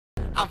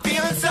I'm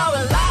feeling so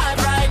alive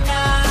right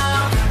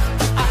now.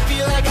 I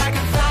feel like I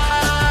can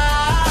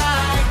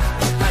fly,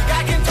 like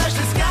I can touch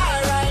the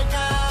sky right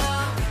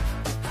now.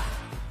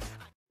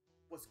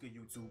 What's good,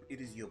 YouTube? It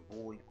is your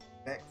boy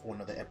back for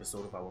another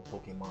episode of our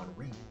Pokemon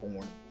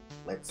Reborn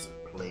Let's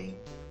Play.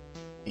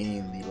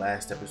 In the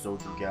last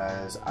episode, you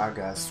guys, I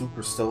got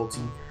super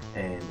salty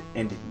and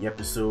ended the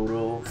episode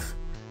off.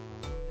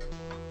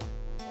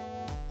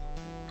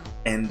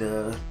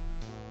 And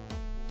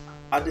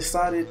I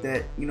decided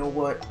that, you know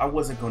what, I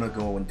wasn't gonna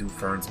go and do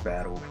Fern's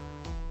battle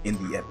in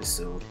the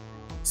episode.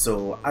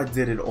 So I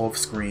did it off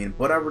screen,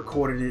 but I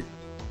recorded it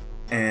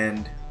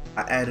and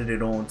I added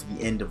it on to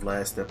the end of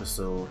last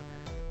episode.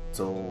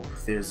 So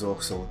there's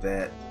also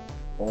that.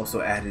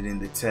 Also added in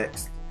the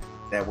text.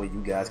 That way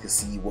you guys can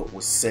see what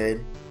was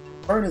said.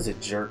 Fern is a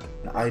jerk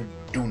and I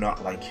do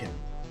not like him.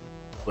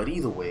 But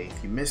either way,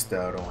 if you missed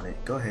out on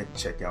it, go ahead and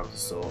check out the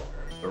soul.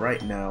 But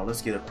right now,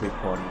 let's get a quick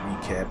party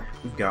recap.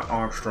 We've got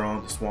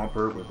Armstrong, the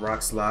Swampert with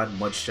Rock Slide,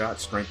 Mud Shot,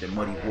 Strength and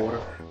Muddy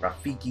Water,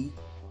 Rafiki,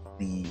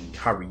 the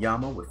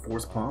Hariyama with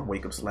Force Palm,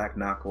 Wake Up Slack,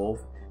 Knock Off,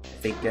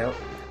 Fake Out,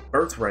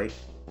 Birthright,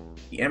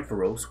 the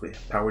Ampharos with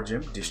Power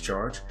Gem,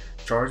 Discharge,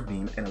 Charge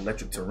Beam, and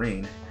Electric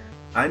Terrain.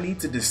 I need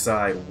to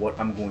decide what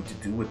I'm going to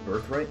do with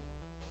Birthright,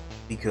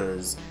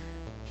 because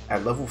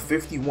at level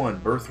 51,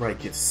 Birthright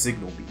gets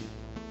Signal Beam.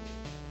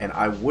 And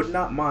I would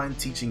not mind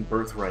teaching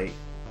Birthright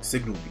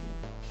Signal Beam.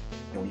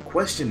 The only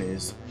question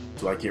is,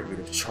 do I get rid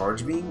of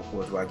Charge Beam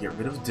or do I get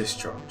rid of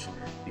Discharge?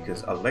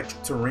 Because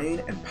Electric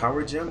Terrain and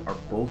Power Gem are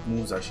both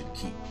moves I should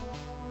keep.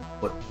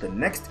 But the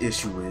next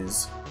issue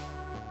is,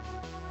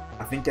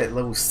 I think at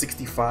level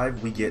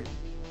 65 we get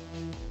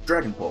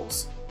Dragon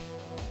Pulse.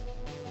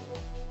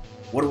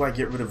 What do I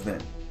get rid of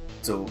then?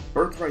 So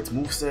Birthright's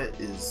moveset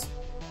is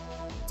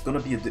it's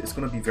gonna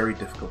be very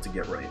difficult to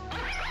get right.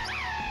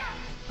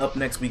 Up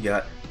next we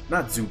got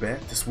not Zubat,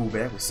 the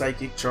Swoobat with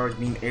Psychic, Charge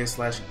Beam, Air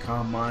Slash, and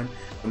Calm Mind.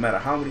 No matter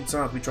how many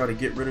times we try to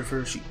get rid of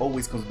her, she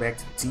always comes back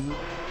to the team.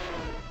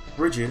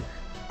 Bridget,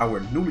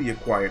 our newly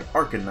acquired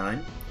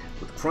Arcanine,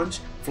 with Crunch,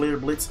 Flare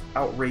Blitz,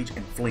 Outrage,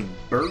 and Flame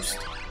Burst.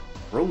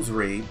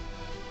 Roserade,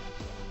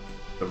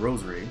 the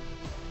Roserade,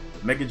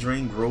 Mega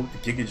Drain, Growth,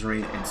 Giga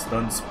Drain, and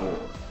Stun Spore.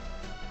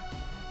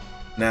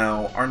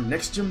 Now, our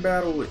next gym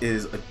battle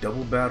is a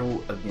double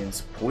battle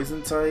against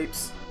Poison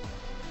types.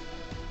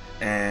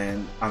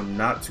 And I'm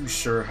not too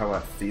sure how I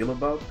feel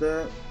about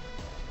that,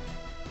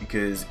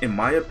 because in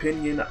my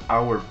opinion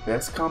our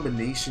best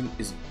combination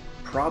is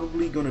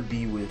probably going to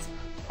be with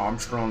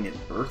Armstrong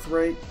and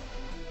Birthright,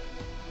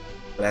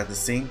 but at the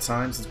same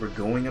time, since we're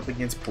going up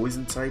against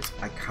poison types,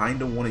 I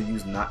kind of want to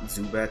use not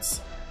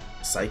Zubat's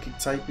psychic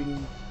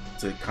typing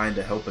to kind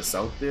of help us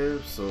out there,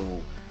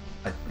 so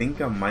I think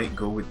I might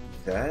go with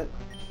that.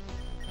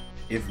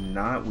 If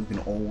not, we can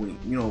always,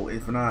 we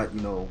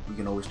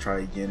can always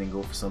try again and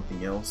go for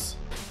something else.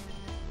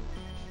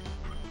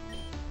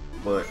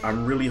 But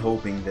I'm really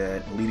hoping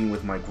that leading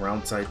with my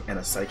ground type and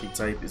a psychic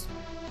type is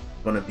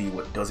gonna be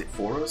what does it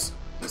for us.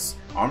 This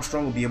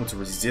Armstrong will be able to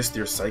resist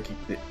their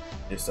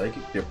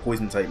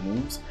poison type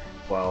moves,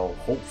 while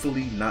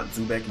hopefully not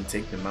Zubat can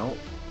take them out.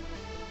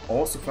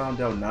 Also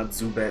found out not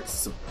Zubat's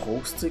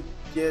supposed to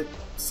get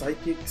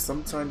psychic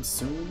sometime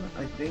soon,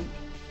 I think.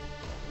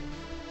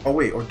 Oh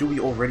wait, or do we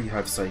already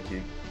have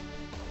Psychic?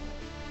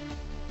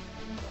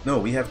 No,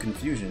 we have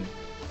Confusion.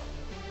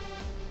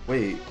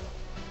 Wait,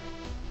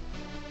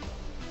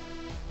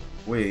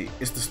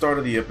 it's the start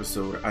of the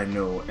episode, I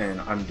know, and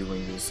I'm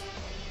doing this.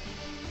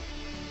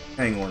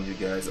 Hang on, you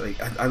guys,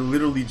 I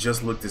literally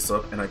just looked this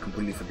up and I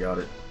completely forgot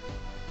it.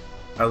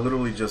 I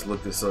literally just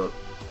looked this up.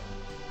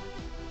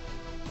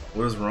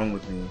 What is wrong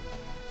with me?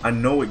 I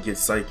know it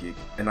gets Psychic,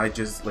 and I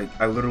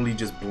literally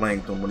just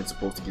blanked on when it's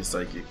supposed to get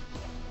Psychic.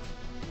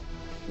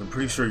 I'm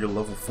pretty sure you're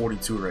level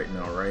 42 right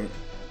now, right?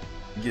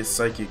 You get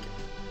Psychic.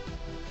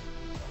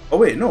 Oh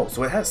wait, no,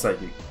 so it has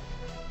Psychic.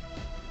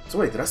 So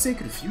wait, did I say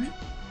Confusion?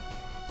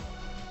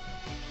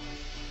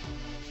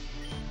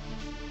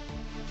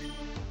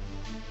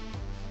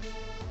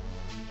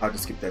 I'll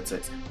just skip that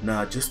text.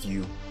 Nah, just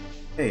you.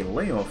 Hey,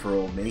 lay off her,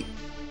 old mate.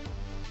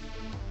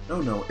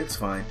 No, it's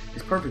fine.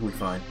 It's perfectly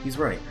fine. He's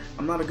right.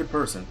 I'm not a good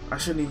person. I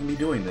shouldn't even be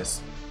doing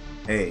this.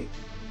 Hey,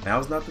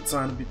 now's not the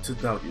time to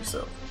doubt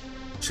yourself.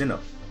 Chin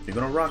up. You're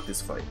gonna rock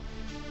this fight.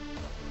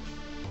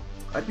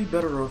 I'd be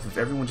better off if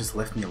everyone just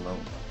left me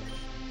alone.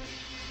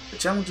 The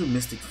Challenger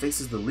Mystic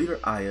faces the leader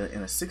Aya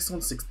in a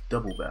 6-on-6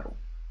 double battle.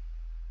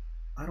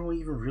 I don't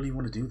even really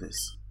want to do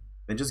this.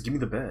 Then just give me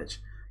the badge.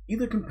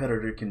 Either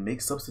competitor can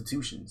make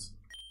substitutions.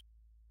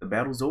 The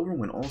battle's over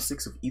when all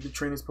 6 of either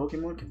trainer's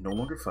Pokemon can no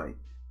longer fight.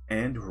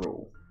 And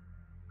roll.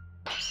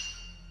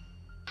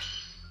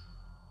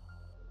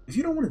 If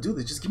you don't want to do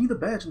this, just give me the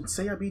badge and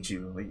say I beat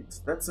you. Like, it's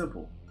that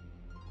simple.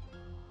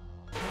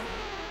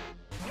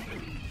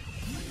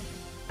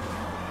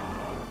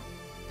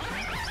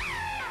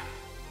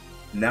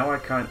 Now I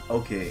can't.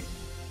 Okay.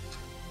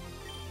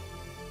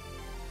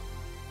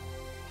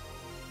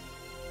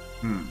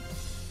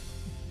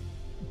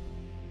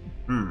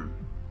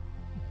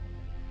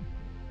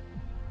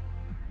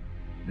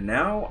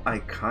 Now I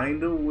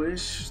kind of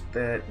wish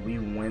that we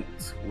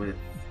went with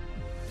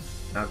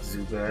not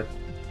Zubat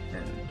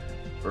and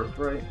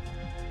Birthright.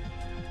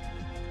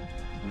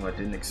 I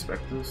didn't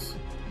expect this.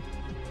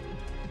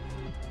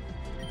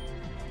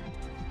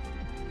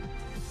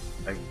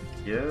 I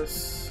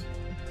guess.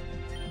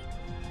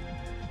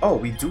 Oh,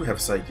 we do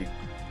have Psychic.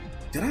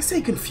 Did I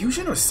say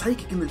Confusion or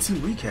Psychic in the team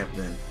recap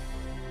then?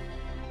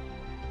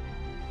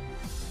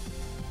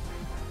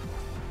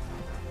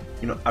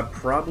 You know, I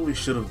probably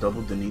should have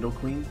doubled the Needle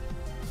Queen.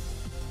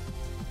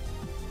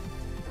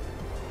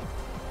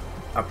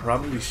 I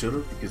probably should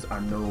have, because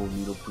I know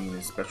Needle Queen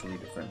is especially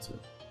defensive.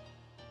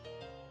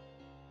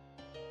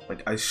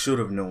 Like, I should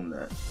have known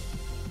that.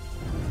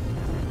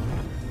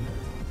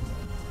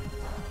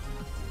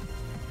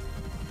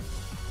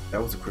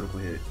 That was a critical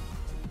hit.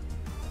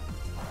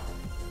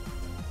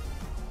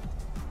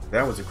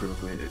 That was a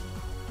critical hit.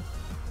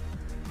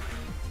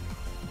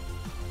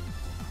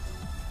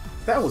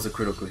 That was a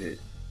critical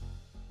hit.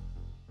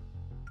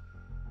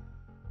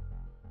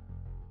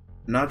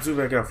 Not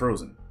Zubat got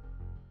frozen.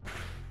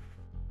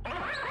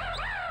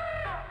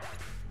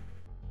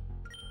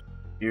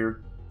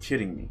 You're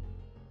kidding me.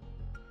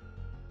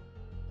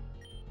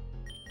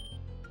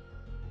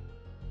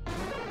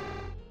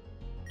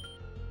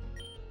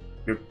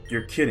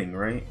 You're kidding,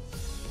 right?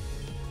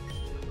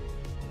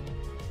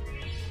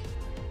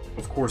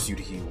 Of course you'd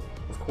heal.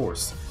 Of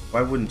course.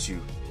 Why wouldn't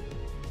you?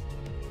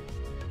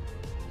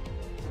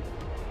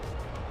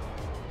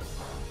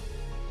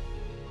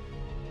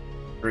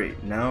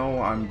 Great,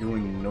 now I'm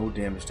doing no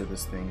damage to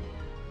this thing.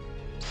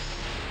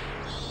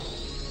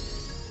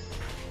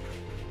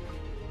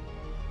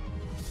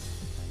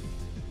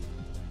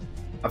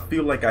 I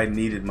feel like I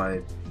needed not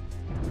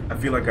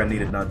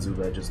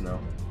Zubat just now.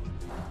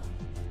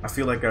 I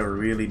feel like I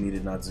really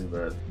needed not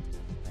Zubat.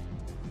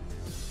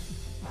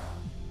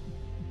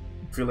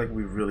 I feel like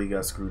we really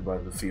got screwed by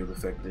the field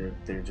effect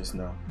there just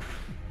now.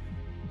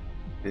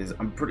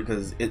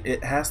 Because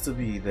it has to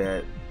be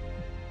that.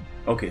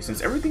 Okay,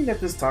 since everything that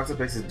this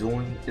Toxapex is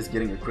doing is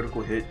getting a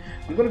critical hit,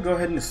 I'm gonna go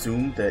ahead and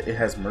assume that it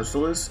has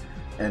Merciless,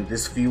 and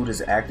this field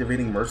is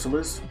activating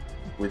Merciless,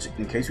 which,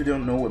 in case you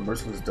don't know what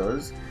Merciless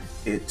does,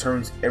 it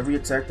turns every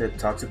attack that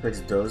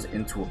Toxapex does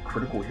into a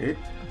critical hit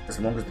as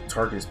long as the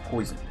target is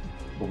poisoned.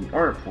 But we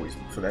aren't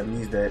poisoned, so that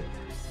means that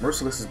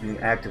Merciless is being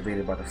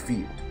activated by the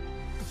field.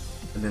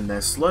 And then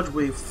that Sludge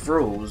Wave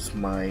froze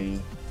my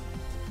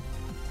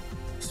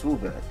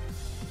Swoobat.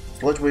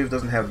 Sludge Wave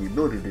doesn't have the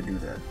ability to do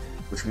that,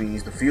 which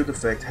means the field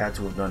effect had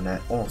to have done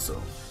that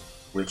also,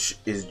 which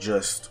is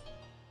just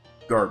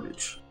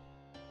garbage.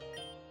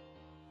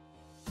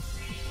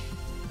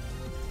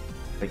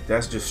 Like,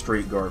 that's just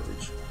straight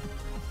garbage.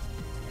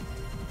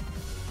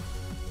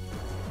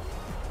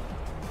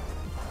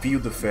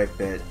 Field effect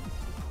that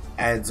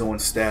adds on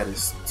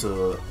status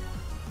to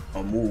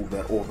a move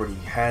that already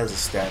has a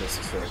status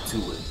effect to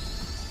it,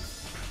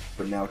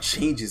 but now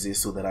changes it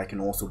so that I can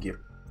also get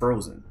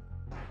frozen.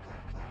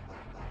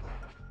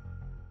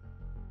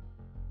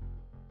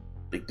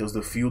 Like, does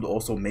the field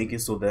also make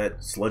it so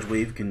that Sludge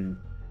Wave can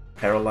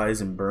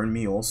paralyze and burn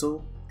me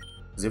also?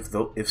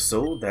 Because if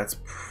so, that's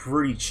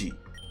pretty cheap.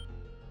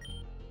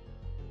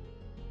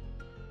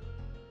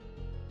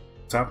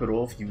 Top it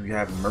off, you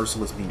have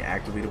Merciless being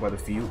activated by the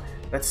field.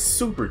 That's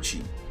super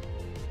cheap.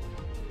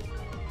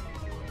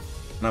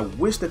 And I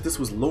wish that this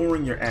was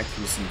lowering your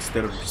accuracy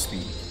instead of your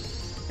speed.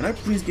 Can I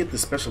please get the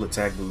special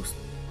attack boost?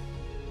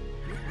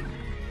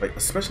 Like, a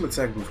special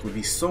attack boost would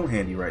be so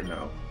handy right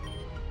now.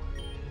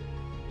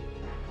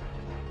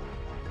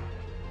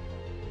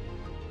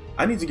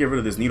 I need to get rid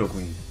of this Needle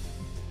Queen.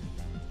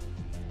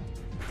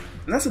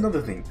 And that's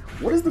another thing.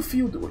 What is the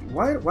field doing?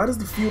 Why does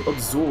the field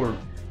absorb?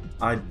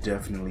 I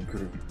definitely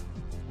could have.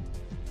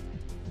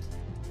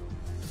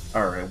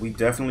 Alright, we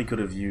definitely could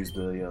have used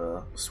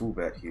the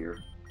Swoobat here.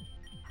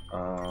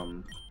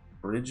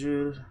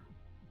 Rigid.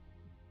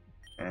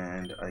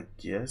 And I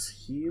guess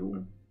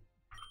heal?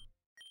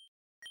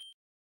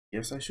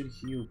 Yes, I should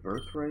heal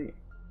Birthright.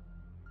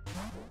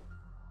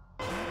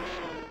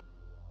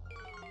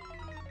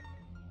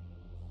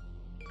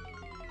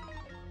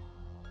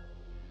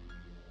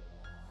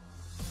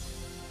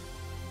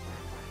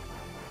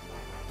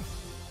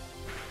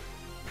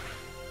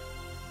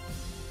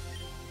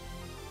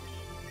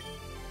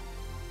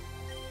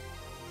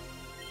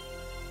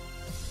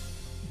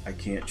 I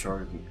can't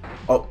charge me.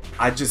 Oh,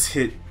 I just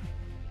hit.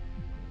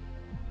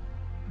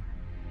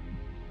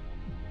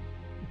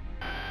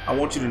 I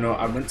want you to know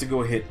I went to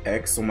go hit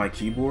X on my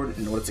keyboard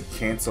in order to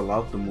cancel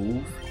out the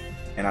move,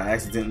 and I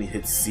accidentally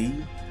hit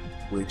C,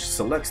 which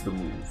selects the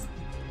move.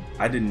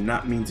 I did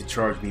not mean to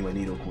charge me my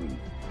Needle Queen.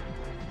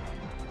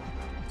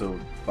 So,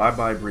 bye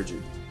bye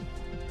Bridget.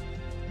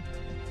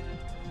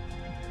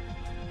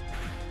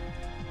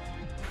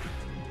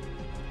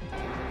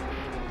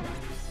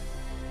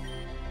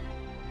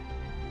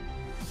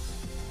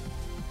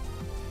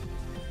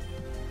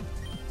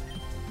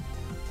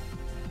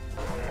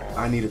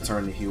 I need a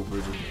turn to heal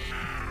Bridget.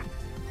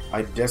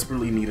 I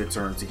desperately need a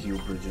turn to heal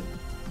Bridget.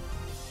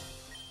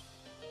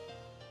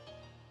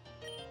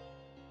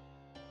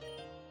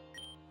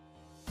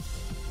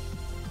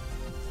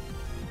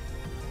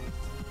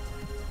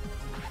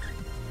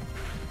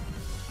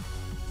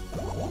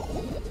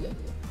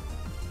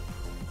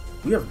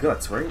 We have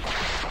guts, right?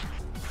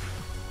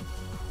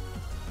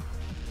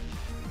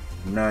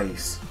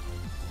 Nice.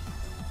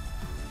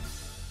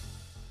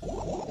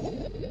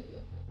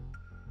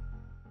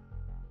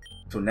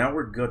 So now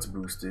we're guts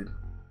boosted.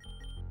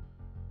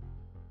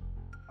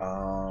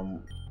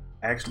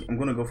 Actually, I'm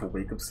gonna go for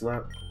Wake Up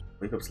Slap.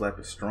 Wake Up Slap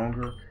is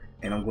stronger,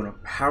 and I'm gonna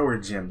Power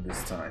Gem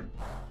this time.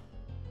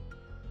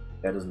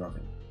 That is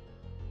nothing.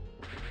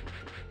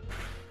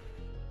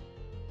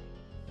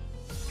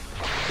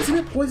 Isn't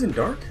it Poison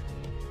Dark?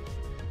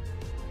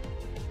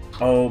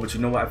 Oh, but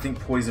you know what? I think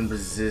Poison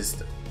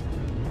resists.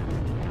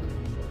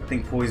 I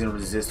think Poison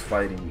resists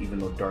fighting, even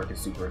though Dark is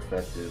super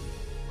effective.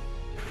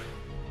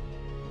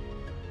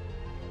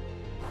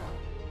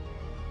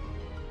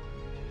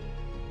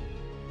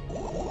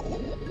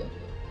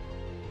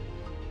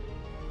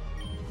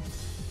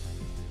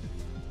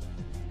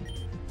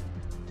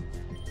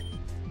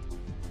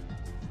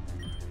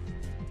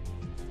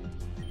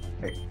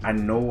 I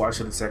know I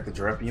should have sacked the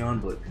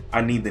Drapion, but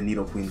I need the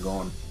Needle Queen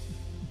gone.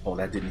 Oh,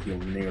 that didn't heal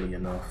nearly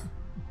enough.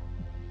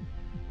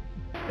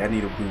 That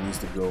Needle Queen needs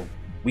to go.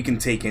 We can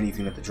take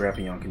anything that the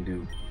Drapion can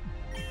do.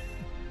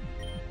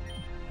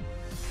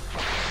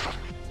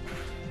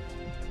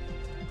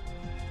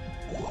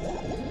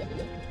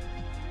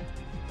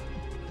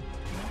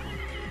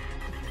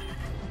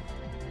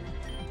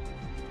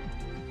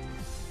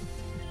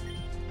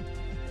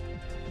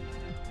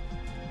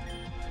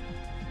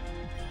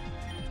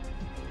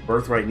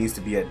 Birthright needs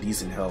to be at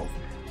decent health.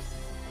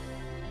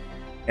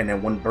 And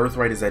then when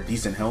Birthright is at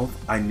decent health,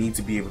 I need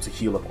to be able to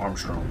heal up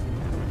Armstrong.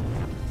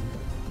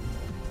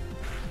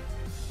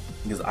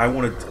 Because I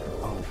want to...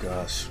 Oh,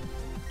 gosh.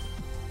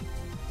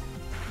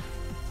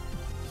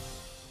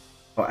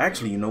 Oh,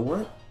 actually, you know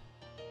what?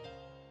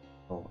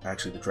 Oh,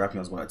 actually, the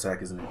Drapion's going to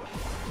attack, isn't it?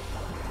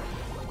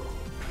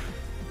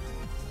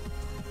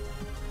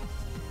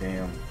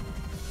 Damn.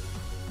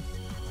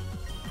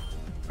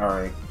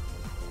 Alright.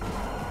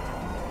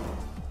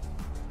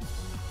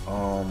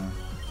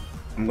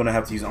 I'm gonna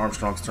have to use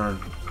Armstrong's turn.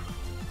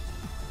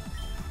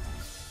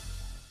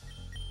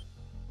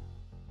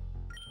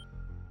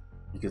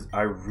 Because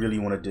I really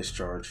want to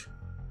discharge.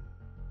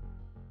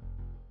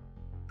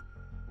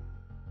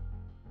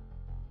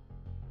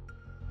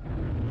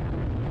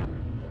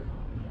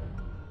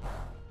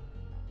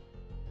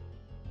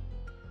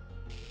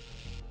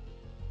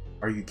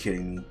 Are you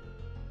kidding me?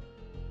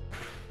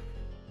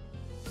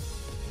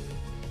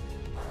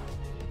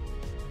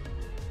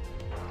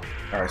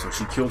 Alright, so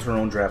she killed her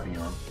own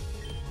Drapion.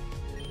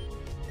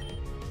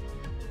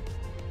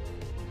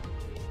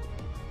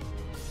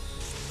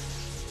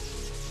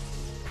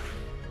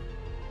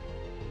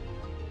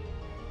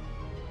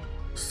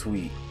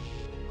 Sweet.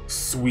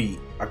 Sweet.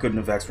 I couldn't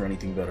have asked for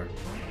anything better.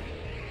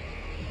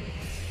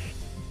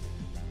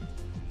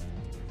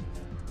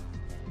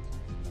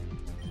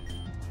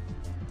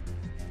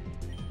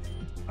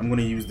 I'm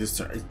gonna use this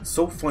turn. It's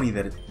so funny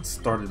that it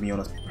started me on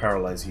a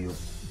paralyzed heal.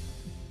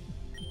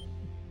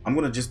 I'm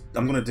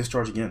gonna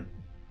discharge again.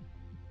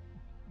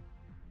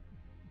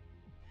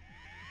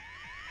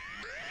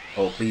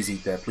 Oh, please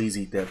eat that, please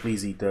eat that,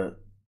 please eat that.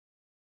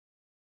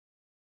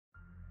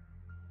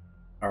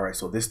 Alright,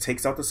 so this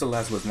takes out the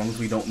Salazzle as long as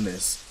we don't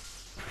miss.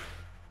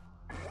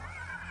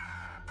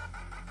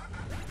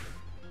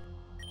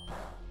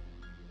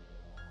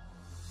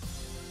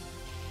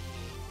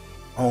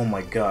 Oh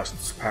my gosh,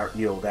 this power,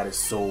 yo, that is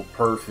so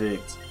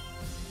perfect.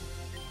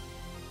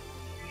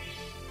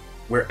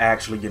 We're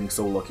actually getting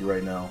so lucky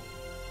right now.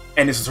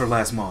 And this is her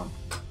last Mon.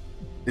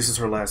 This is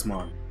her last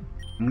Mon.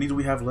 How many do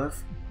we have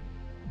left?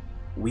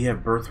 We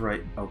have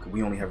Birthright. Okay,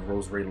 we only have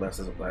Rose Ray left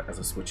as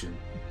a switch in.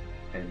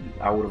 And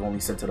I would have only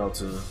sent it out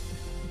to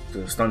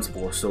Stun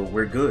Spore, so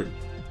we're good.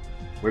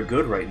 We're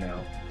good right now.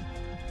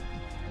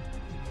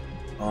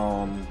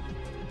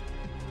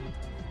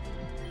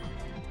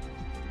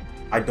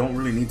 I don't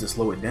really need to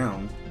slow it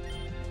down.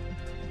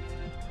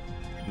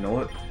 You know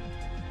what?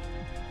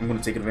 I'm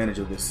gonna take advantage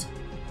of this.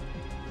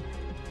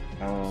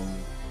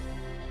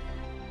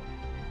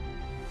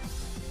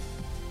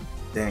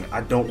 Dang,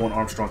 I don't want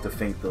Armstrong to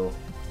faint though.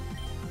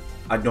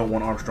 I don't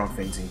want Armstrong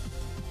fainting.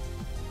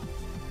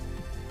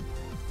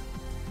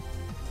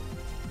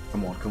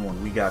 Come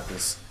on, we got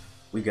this.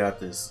 We got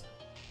this.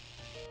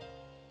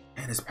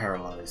 And it's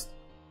paralyzed.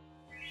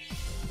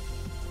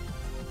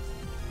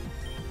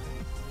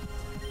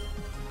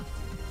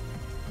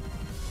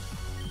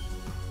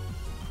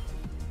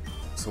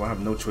 So I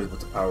have no choice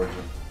but to power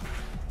gem.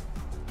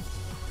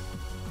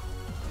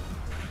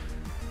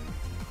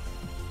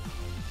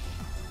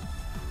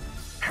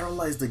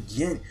 Paralyzed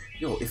again.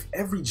 Yo, if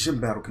every gym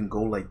battle can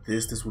go like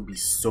this would be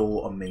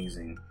so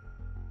amazing.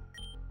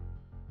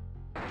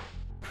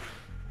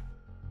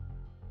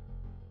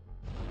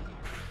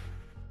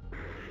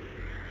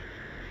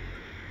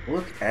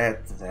 Look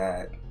at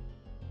that.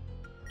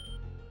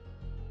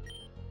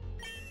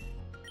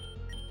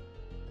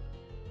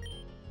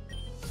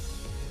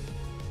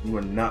 You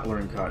are not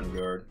learning Cotton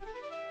Guard.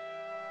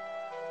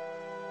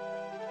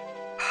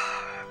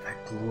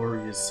 That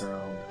glorious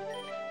sound.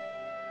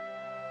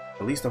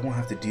 At least I won't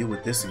have to deal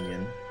with this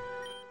again.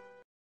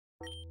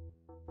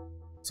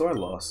 So I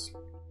lost.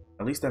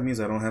 At least that means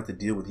I don't have to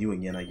deal with you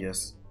again, I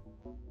guess.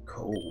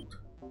 Cold.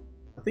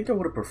 I think I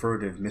would have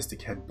preferred if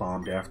Mystic had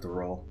bombed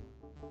after all.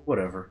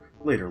 Whatever.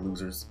 Later,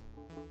 losers.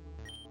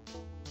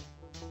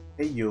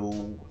 Hey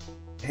yo,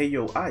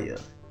 Aya.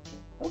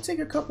 Don't take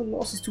a couple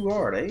losses too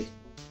hard, eh?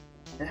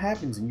 It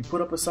happens and you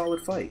put up a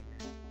solid fight.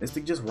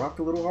 Mystic just rocked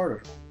a little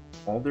harder.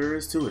 All there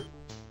is to it.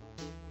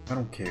 I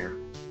don't care.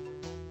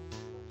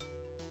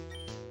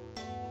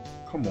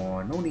 Come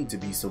on, no need to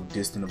be so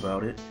distant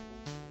about it.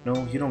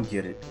 No, you don't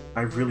get it.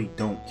 I really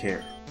don't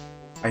care.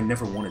 I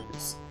never wanted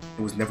this.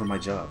 It was never my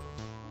job.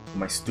 But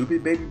my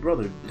stupid baby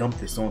brother dumped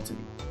this onto me.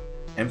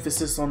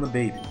 Emphasis on the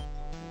baby.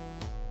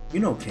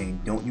 You know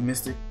Kane, don't you,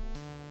 Mystic?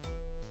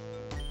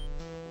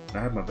 Can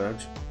I have my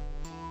badge?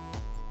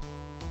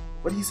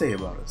 What did he say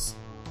about us?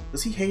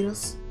 Does he hate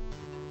us?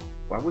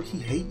 Why would he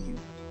hate you?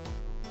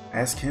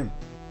 Ask him.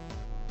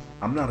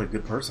 I'm not a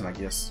good person, I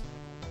guess.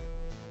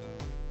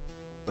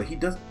 But he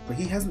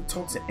hasn't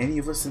talked to any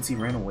of us since he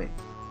ran away.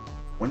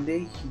 One day,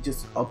 he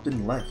just upped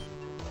and left.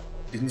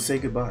 Didn't say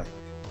goodbye.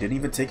 Didn't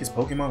even take his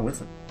Pokemon with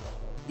him.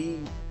 He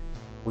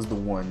was the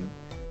one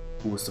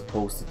who was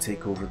supposed to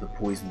take over the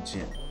Poison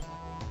Gym.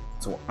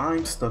 So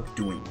I'm stuck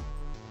doing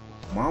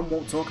it. Mom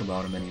won't talk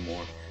about him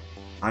anymore.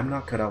 I'm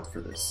not cut out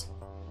for this.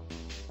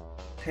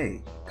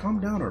 Hey,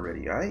 calm down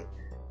already, alright?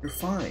 You're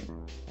fine.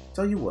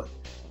 Tell you what,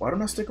 why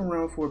don't I stick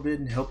around for a bit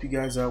and help you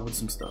guys out with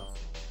some stuff?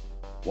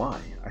 Why?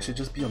 I should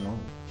just be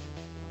alone.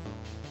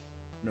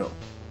 No,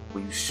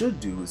 what you should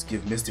do is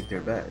give Mystic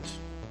their badge.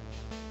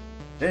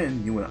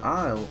 Then you and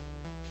I'll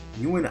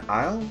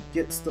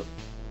get stuff.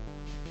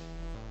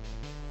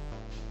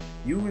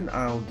 You and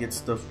I'll get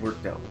stuff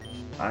worked out.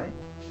 Alright?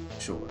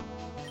 Sure.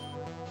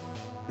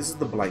 This is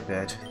the Blight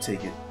badge.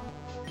 Take it.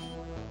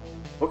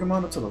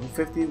 Pokemon up to level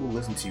 50 will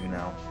listen to you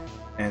now,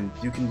 and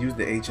you can use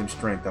the HM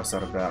strength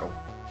outside of battle.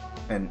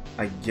 And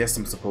I guess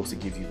I'm supposed to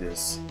give you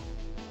this.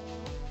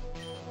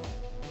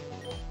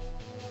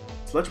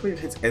 Sludge Wave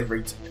hits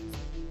every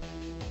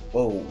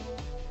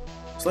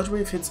Sludge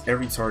Wave hits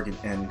every target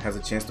and has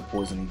a chance to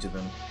poison each of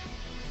them.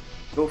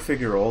 Go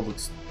figure all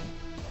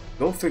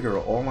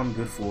I'm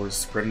good for is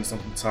spreading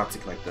something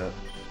toxic like that.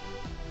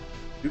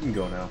 You can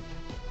go now.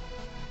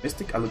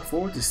 Mystic, I look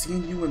forward to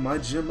seeing you in my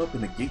gym up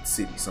in the Gate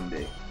City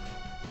someday.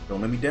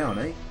 Don't let me down,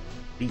 eh?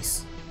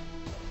 Peace.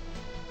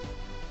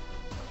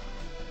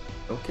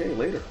 Okay,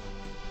 later.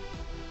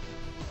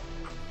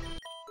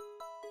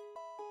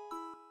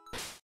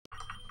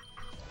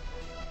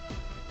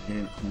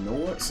 And you know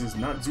what? Since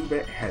not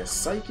Zubat has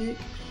Psychic,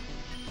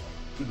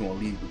 we're gonna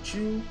leave with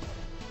you.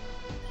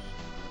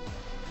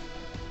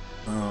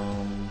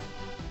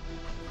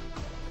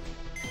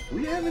 Do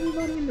we have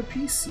anybody in the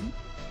PC?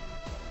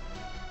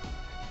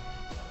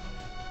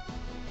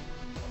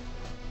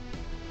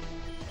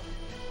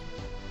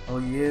 Oh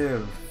yeah,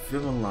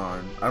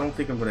 Vivillon. I don't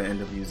think I'm gonna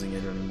end up using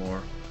it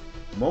anymore.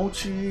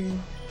 Mochi,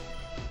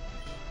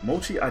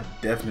 I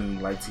definitely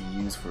like to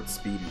use for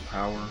speed and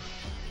power.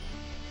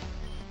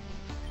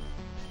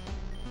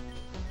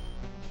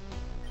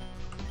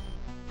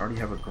 I already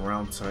have a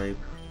ground type.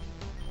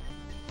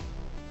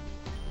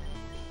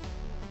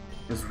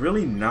 There's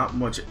really not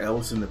much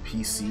else in the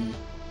PC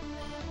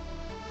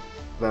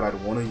that I'd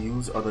want to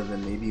use other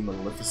than maybe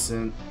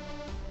Maleficent,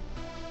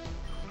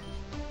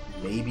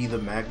 maybe the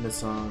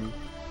Magneton.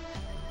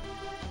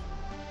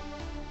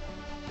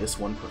 This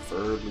one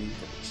preferably,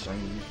 if it's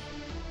shiny.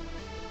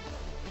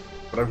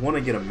 But I want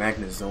to get a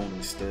Magnezone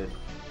instead.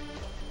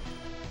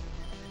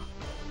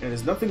 And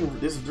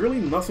there's really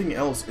nothing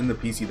else in the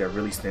PC that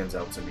really stands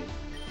out to me.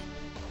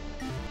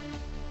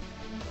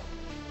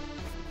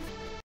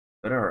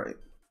 But alright,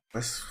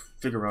 let's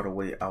figure out a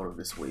way out of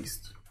this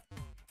waste.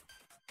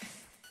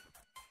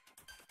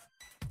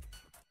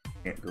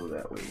 Can't go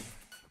that way.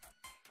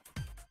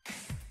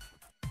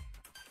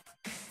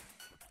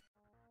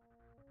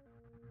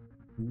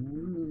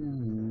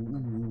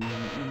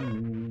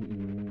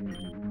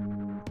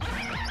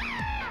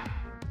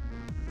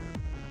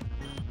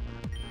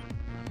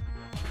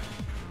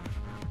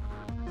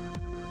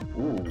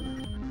 Ooh.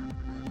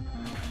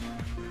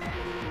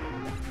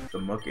 The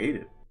Muck ate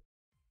it.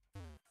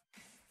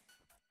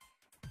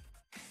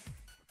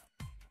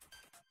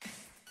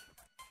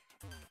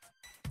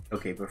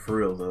 Okay, but for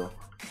real though.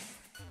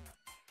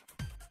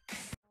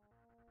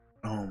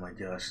 Oh my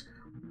gosh.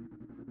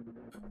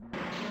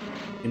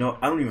 You know,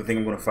 I don't even think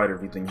I'm gonna fight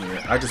everything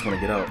here. I just wanna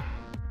get out.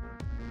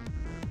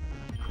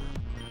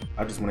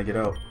 I just wanna get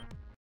out.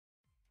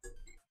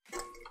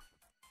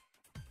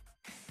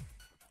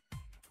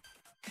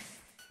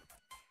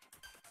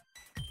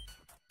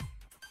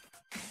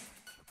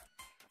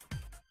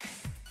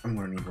 I'm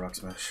gonna need Rock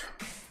Smash.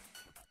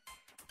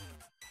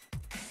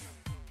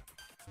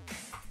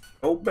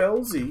 Oh,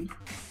 Bellsy.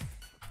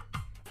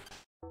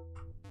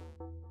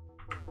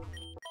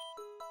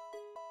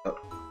 Oh.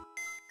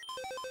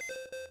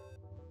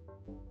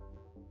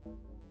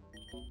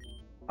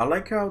 I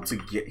like how to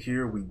get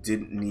here we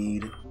didn't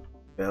need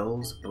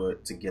bells,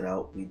 but to get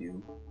out we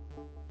do.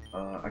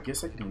 I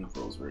guess I can leave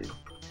Rose Raid.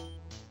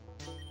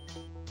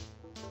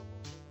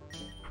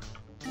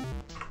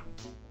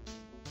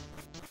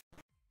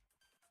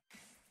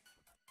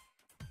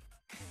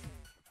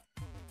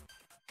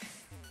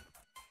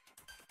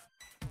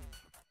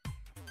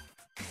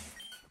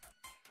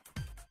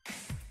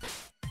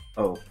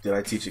 Oh, did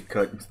I teach it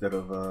cut instead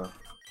of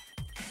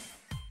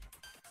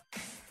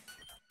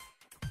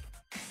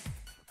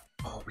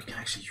Oh, we can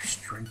actually use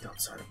strength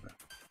outside of that.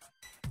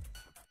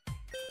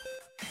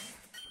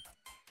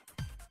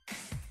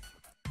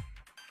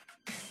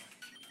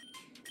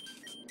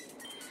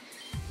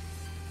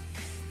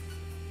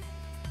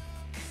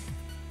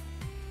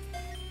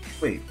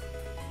 Wait.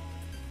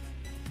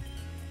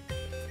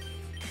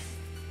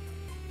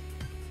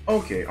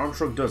 Okay,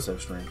 Armstrong does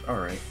have strength.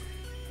 Alright.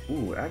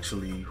 Ooh,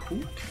 actually,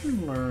 who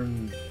can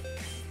learn...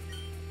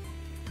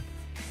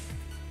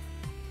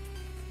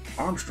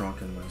 Armstrong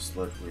can learn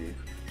Sludge Wave.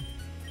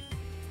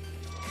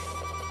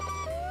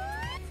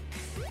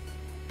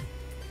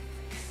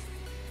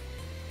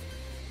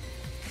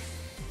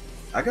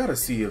 I gotta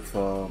see if,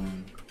 Oh,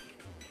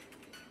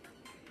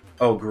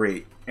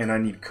 great. And I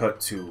need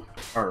cut too.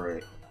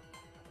 Alright.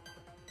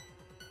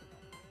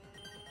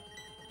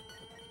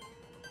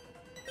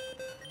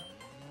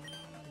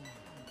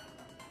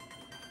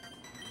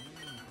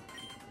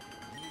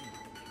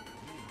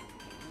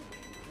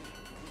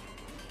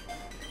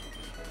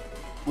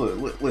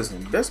 Look,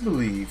 listen, best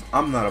believe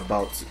I'm not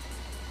about to...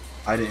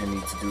 I didn't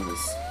need to do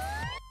this.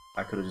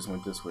 I could've just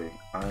went this way.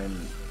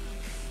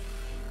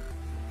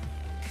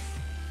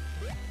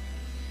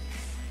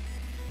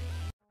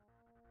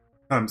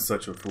 I'm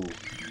such a fool.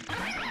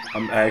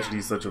 I'm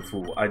actually such a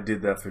fool. I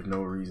did that for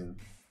no reason.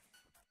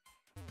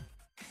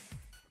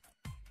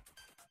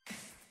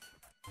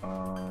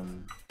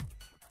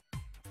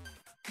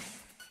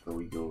 So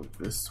we go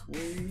this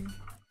way.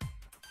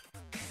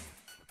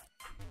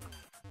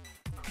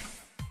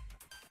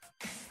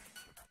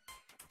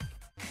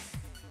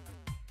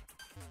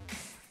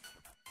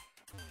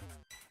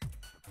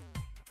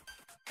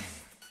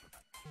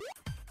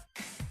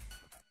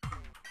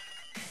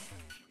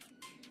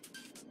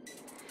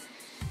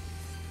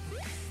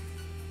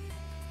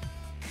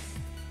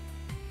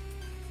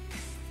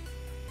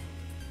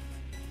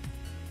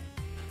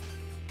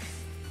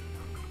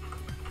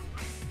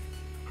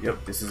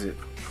 Yep, this is it.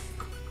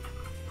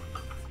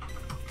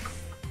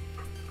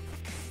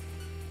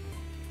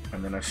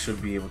 And then I should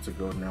be able to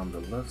go down the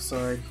left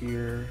side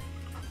here.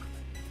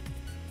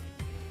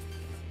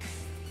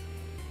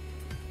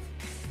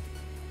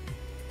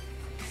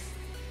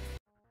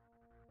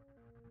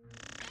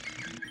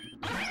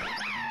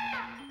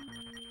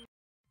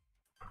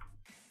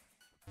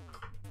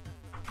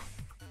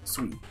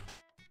 Sweet.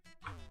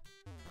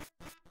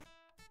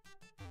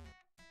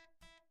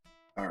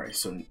 Alright,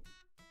 so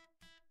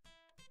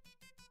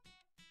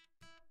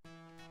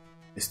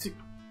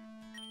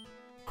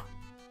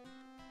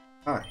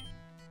Hi.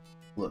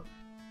 Look,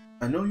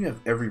 I know you have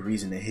every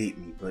reason to hate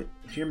me, but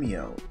hear me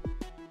out.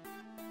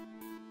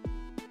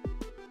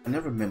 I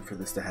never meant for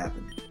this to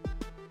happen.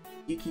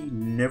 Kiki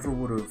never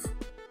would've...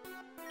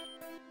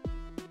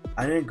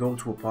 I didn't go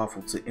to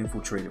Apophel to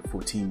infiltrate it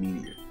for Team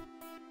Meteor.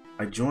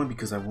 I joined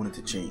because I wanted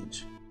to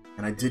change,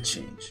 and I did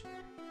change.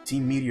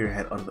 Team Meteor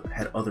had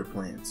other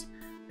plans,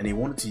 and they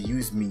wanted to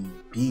use me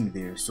being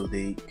there so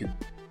they could...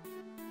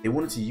 They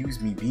wanted to use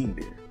me being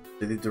there.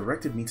 So they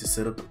directed me to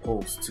set up the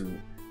pulse to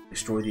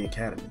destroy the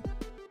academy.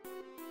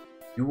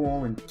 You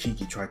all and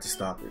Kiki tried to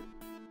stop it,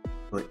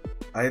 but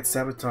I had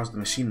sabotaged the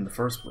machine in the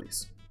first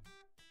place.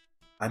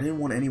 I didn't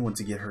want anyone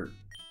to get hurt.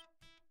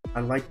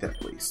 I liked that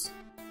place.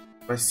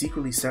 I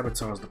secretly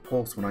sabotaged the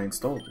pulse when I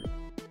installed it.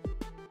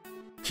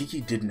 Kiki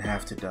didn't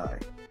have to die,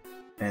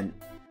 and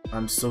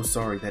I'm so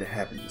sorry that it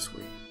happened this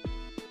way.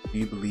 Do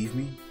you believe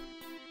me?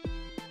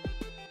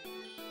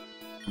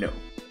 No.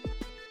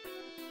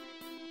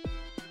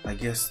 I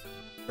guess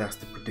that's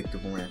the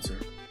predictable answer.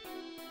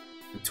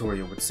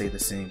 Victoria would say the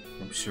same,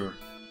 I'm sure.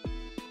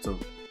 So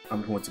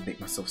I'm going to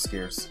make myself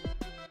scarce.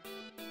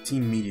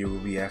 Team Meteor will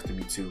be after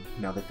me too,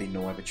 now that they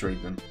know I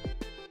betrayed them.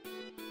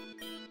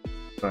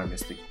 Bye,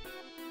 Mystic.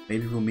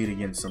 Maybe we'll meet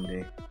again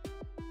someday.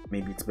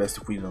 Maybe it's best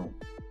if we don't.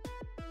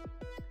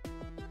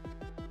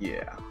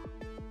 Yeah.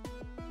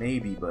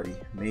 Maybe, buddy.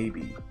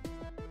 Maybe.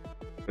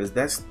 Because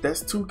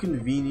that's too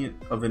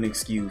convenient of an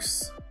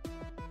excuse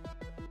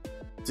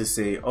to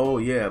say, oh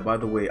yeah, by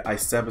the way, I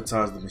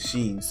sabotaged the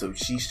machine, so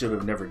she should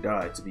have never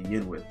died to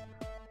begin with.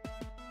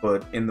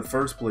 But in the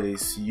first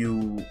place,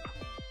 you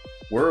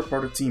were a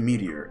part of Team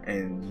Meteor,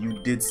 and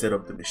you did set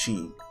up the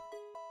machine.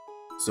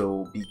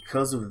 So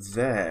because of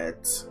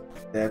that,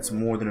 that's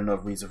more than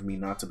enough reason for me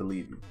not to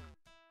believe you.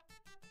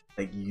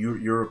 Like,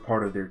 you're a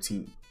part of their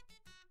team.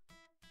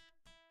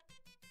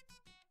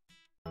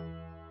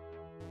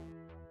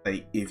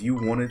 Like, if you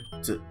wanted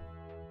to...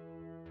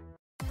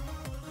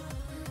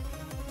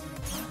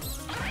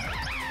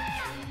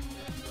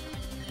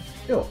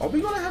 Yo, are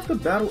we gonna have to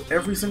battle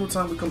every single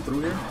time we come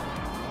through here?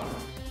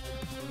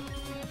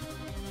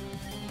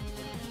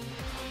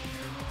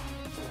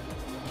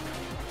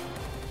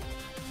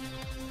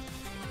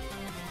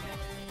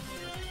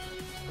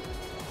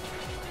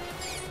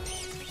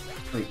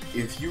 Like,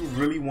 if you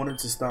really wanted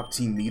to stop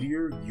Team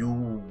Meteor, you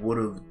would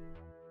have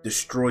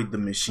destroyed the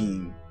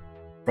machine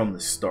from the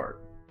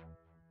start.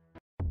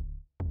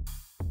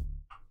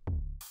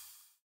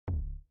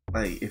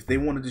 Like, if they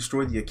want to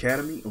destroy the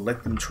academy,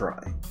 let them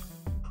try.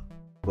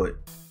 But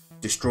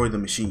destroy the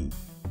machine.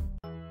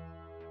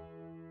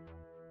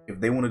 If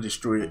they want to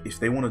destroy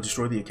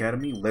the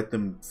academy, let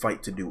them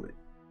fight to do it.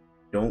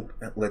 Don't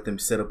let them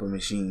set up a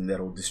machine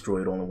that'll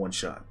destroy it all in one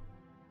shot.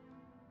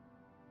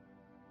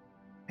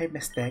 Hey,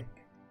 Mistake.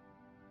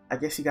 I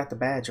guess you got the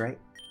badge, right?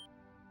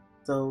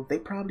 So they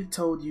probably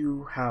told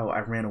you how I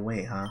ran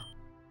away, huh?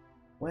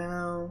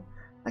 Well,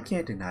 I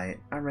can't deny it.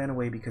 I ran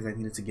away because I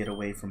needed to get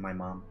away from my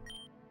mom.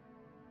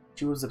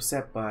 She was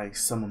upset by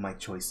some of my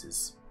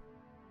choices.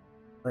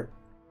 But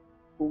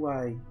who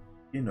I,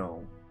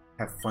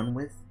 have fun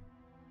with?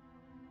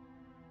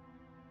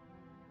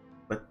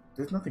 But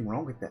there's nothing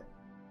wrong with that.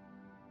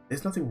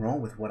 There's nothing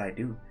wrong with what I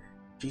do.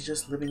 She's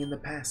just living in the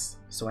past,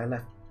 so I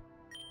left.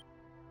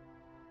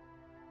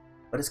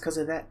 But it's because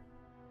of that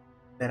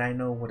I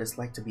know what it's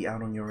like to be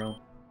out on your own.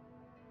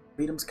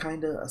 Freedom's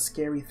kinda a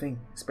scary thing,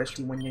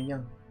 especially when you're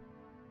young.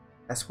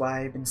 That's why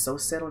I've been so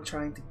set on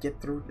trying to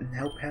get through and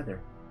help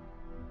Heather.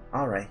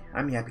 Alright,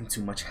 I'm yapping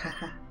too much,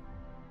 haha.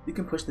 You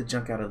can push the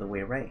junk out of the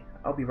way, right?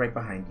 I'll be right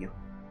behind you.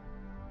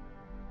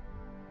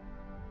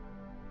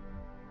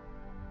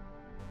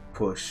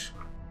 Push.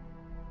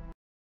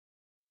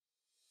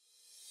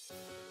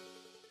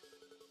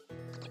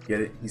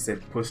 Get it? He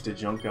said push the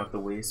junk out the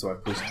way, so I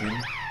pushed him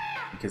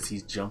because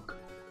he's junk.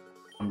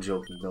 I'm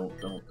joking.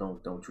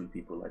 Don't treat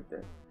people like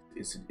that.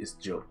 It's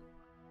joke.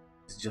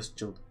 It's just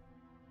joke.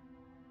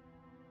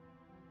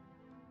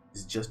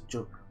 It's just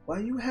joke. Why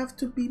you have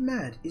to be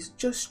mad? It's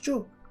just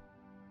joke.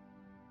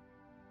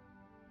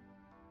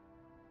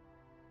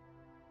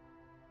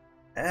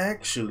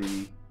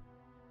 Actually,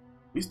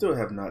 we still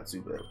have not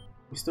too bad.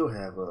 We still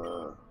have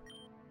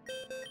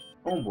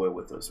homeboy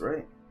with us,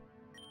 right?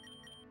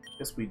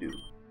 Yes, we do.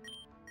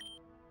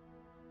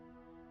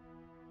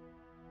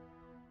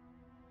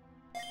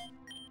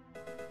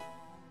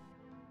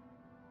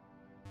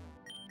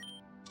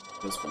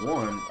 Just for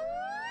one,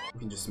 we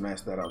can just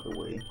smash that out the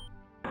way.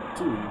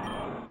 Two,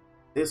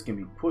 this can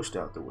be pushed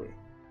out the way.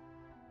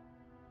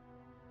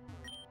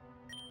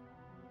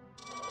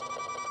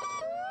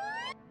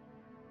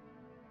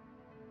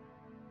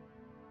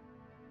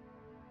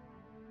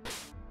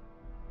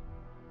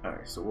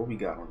 Alright, so what we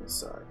got on this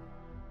side?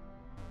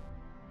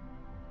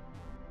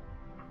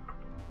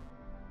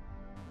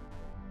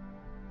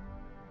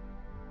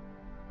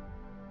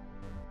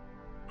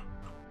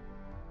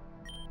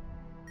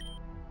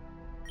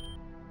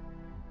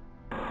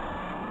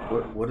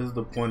 What is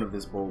the point of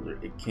this boulder?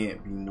 It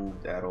can't be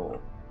moved at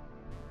all.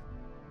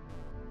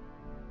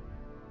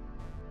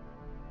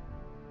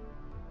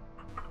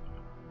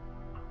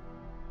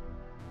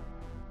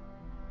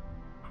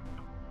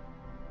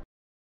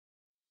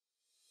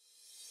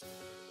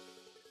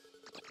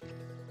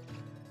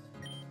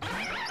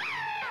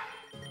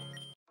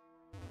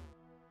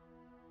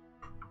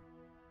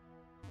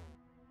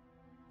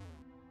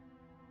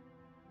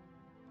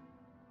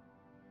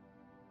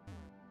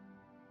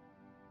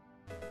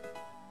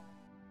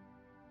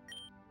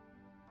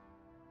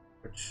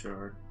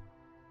 Shard.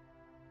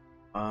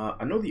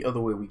 I know the other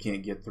way we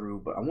can't get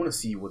through, but I want to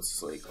see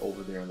what's like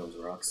over there in those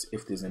rocks,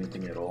 if there's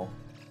anything at all.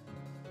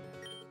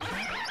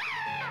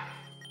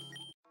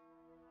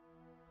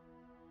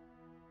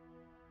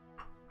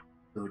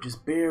 So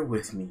just bear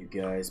with me, you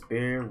guys.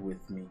 Bear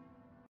with me.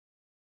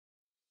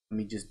 Let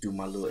me just do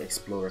my little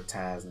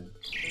exploratizing.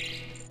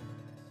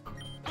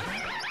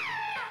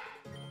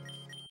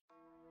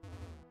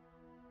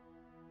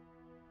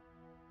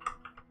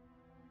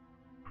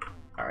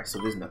 Alright, so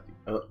there's nothing.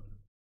 Oh.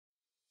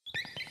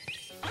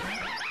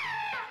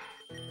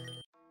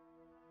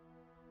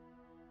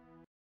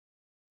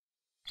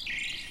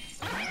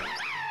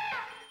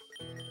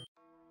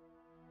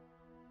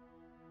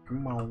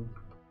 Come on.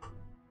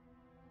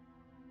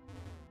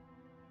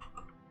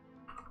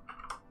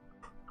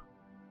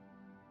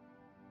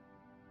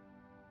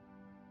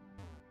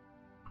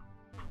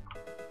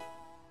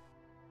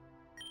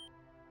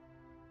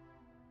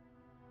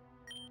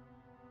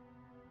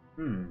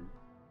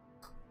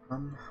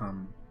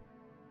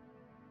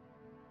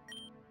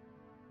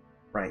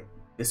 Right,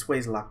 this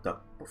way's locked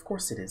up. Of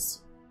course it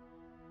is.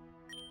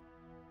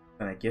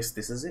 And I guess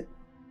this is it.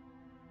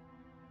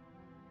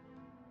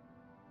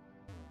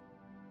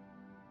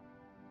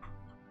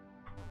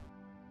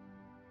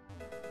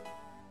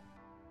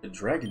 The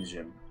dragon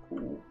gem.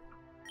 Cool.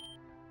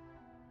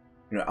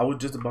 I was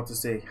just about to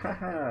say,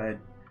 haha,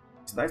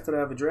 it's nice that I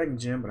have a dragon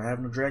gem, but I have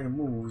no dragon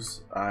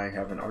moves. I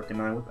have an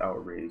Arcanine with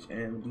Outrage,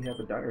 and we have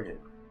a Dire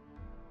Hit.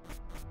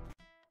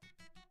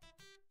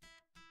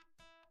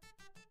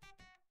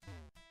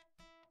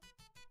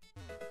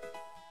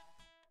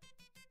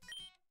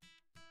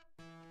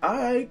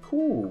 Alright,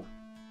 cool.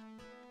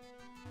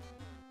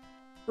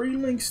 Free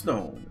Link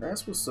Stone.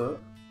 That's what's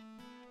up.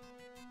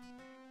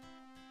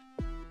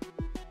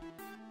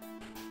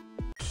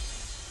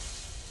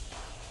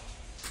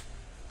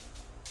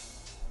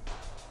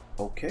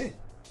 Okay.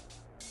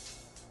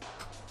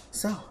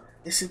 So,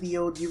 this is the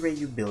old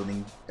Urayu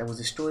building that was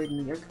destroyed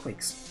in the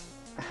earthquakes.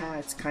 Aha,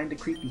 it's kinda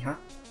creepy, huh?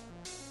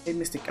 Hey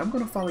Mystic, I'm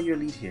gonna follow your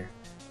lead here.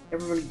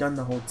 Never really done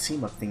the whole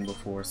team up thing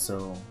before,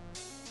 so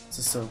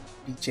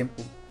be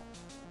gentle.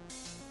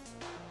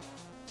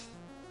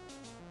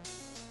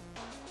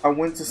 I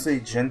went to say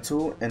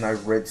gentle and I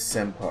read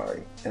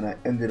senpai, and I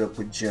ended up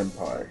with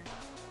genpai.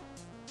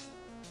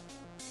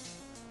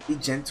 Be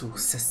gentle,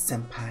 says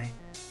senpai.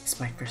 It's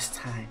my first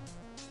time.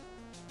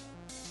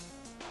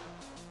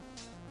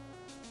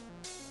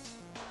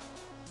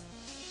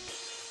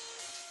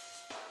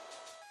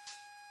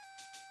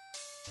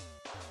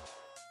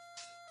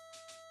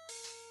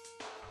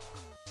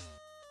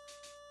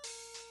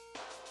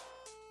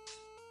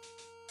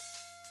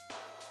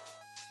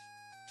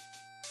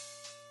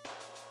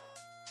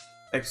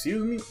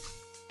 Excuse me?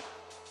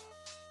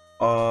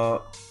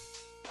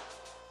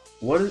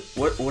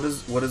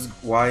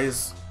 Why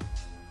is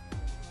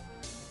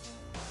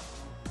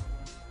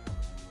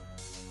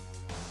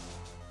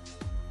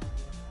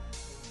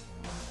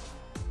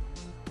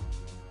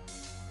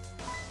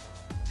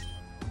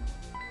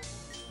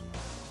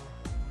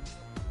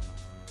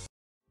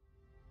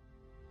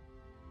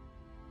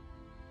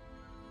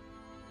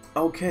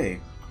okay.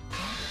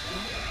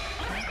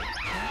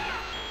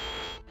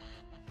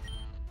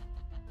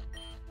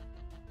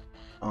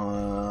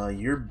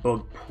 You're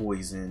bug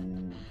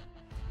poison.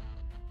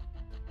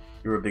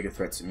 You're a bigger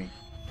threat to me.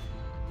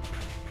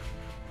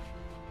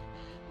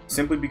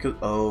 Simply because,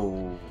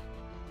 oh.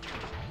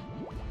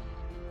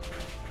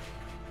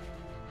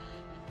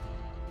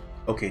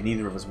 Okay,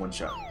 neither of us one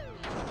shot.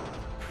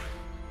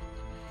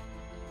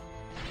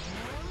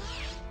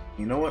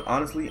 You know what?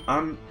 Honestly,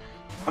 I'm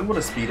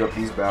gonna speed up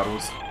these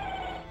battles.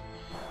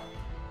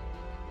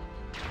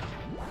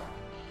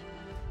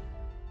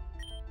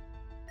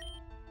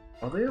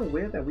 Are they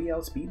aware that we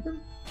outspeed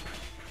them?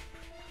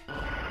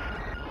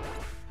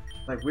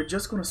 Like, we're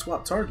just gonna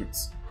swap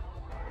targets.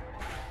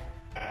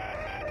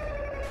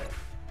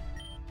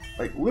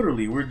 Like,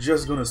 literally, we're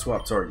just gonna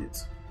swap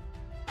targets.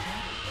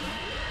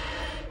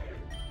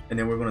 And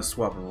then we're gonna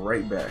swap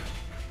right back.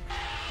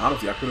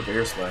 Honestly, I could have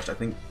air slashed. I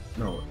think,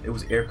 no, it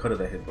was air cutter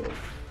that hit though.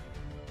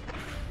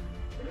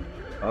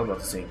 I was about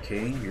to say,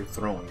 Kane, you're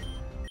throwing.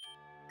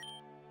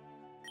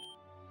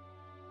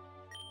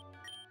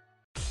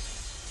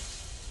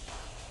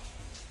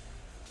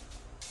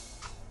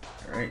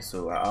 Alright,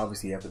 so I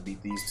obviously have to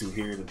beat these two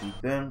here to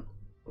beat them,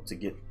 to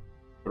get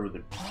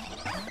further.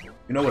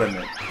 You know what I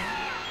meant.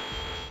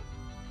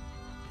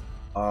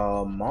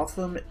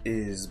 Motham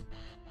is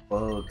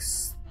Bug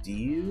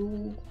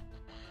Steel.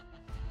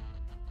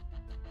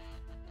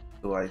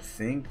 So I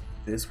think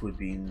this would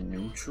be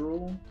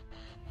neutral.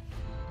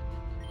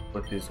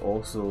 But there's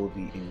also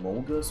the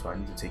Emolga, so I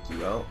need to take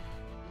you out.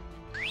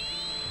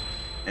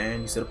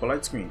 And you set up a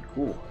light screen.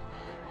 Cool.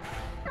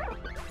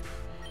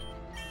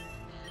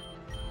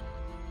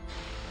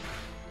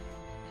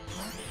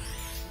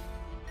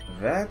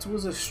 That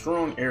was a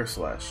strong air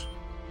slash.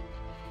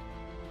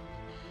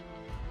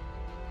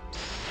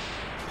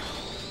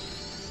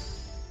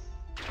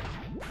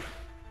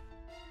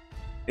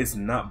 It's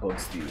not Bug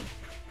Steel.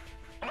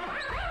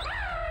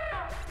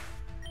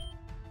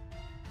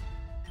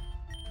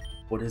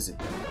 What is it?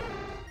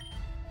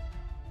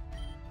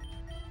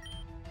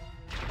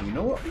 You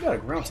know what? We got a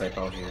ground type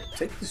out here.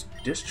 Take this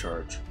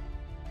discharge.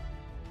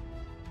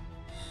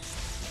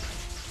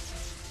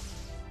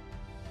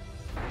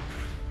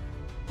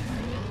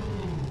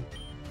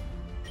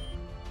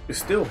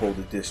 Still hold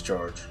the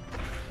discharge.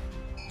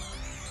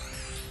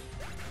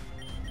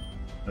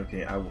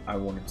 Okay, I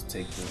wanted to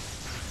take this.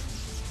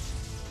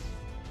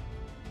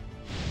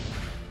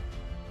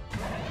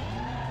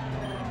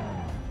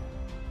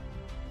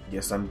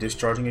 Yes, I'm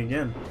discharging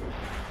again.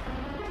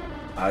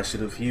 I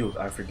should have healed.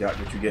 I forgot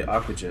that you get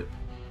Aqua Jet.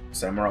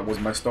 Samurai was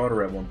my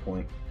starter at one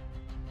point.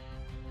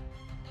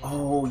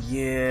 Oh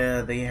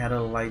yeah, they had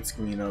a light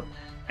screen up,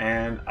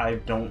 and I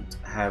don't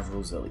have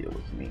Roselia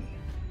with me.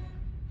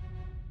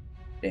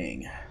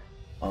 Dang.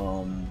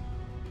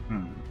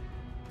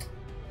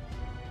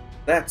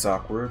 That's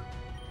awkward.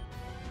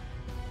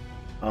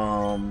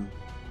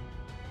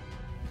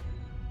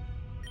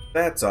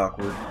 That's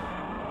awkward.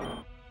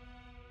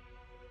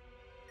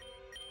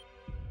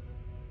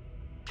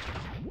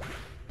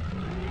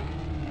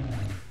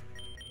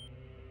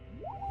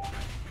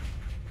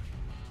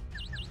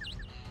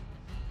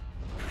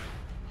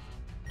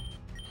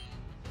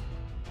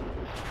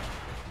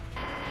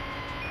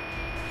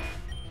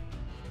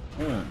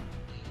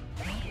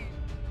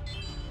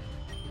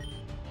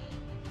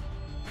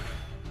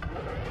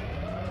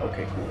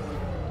 Okay, cool.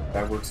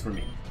 That works for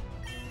me.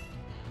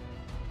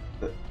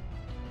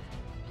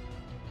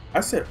 I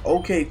said,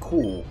 okay,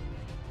 cool.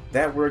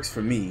 That works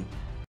for me.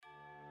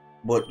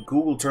 But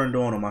Google turned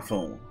on my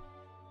phone.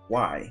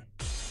 Why?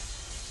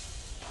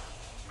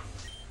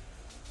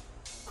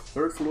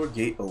 Third floor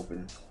gate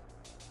open.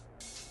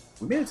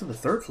 We made it to the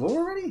third floor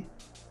already?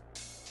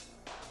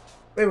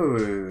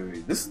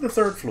 Wait. This is the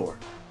third floor.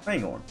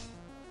 Hang on.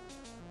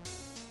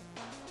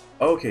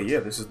 Okay, yeah,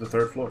 this is the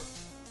third floor.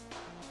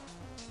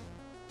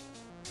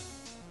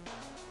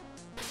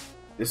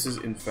 This is,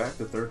 in fact,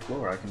 the third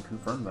floor. I can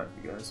confirm that,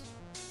 you guys.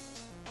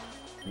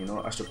 You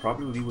know, I should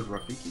probably leave with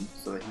Rafiki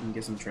so that he can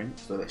get some training,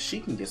 so that she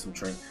can get some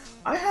training.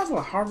 I have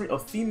a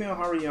female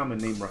Hariyama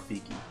named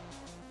Rafiki.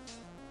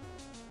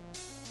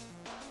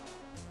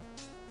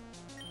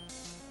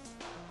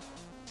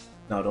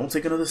 Now don't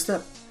take another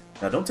step.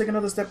 Now don't take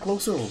another step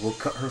closer or we'll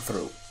cut her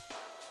throat.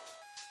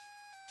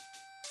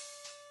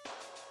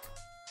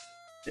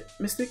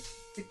 Mystic?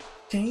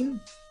 Kane?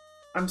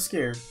 I'm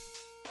scared.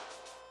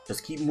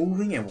 Just keep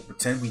moving and we'll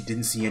pretend we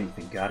didn't see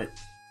anything, got it?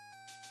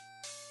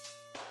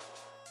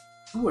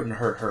 We wouldn't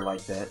hurt her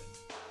like that.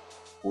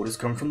 Orders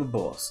come from the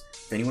boss.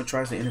 If anyone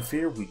tries to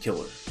interfere, we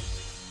kill her.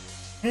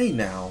 Hey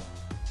now.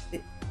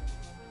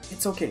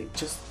 It's okay.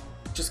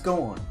 Just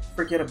go on.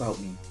 Forget about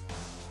me.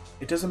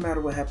 It doesn't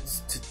matter what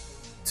happens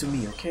to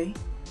me, okay?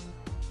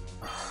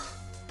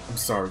 I'm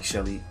sorry,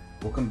 Shelly.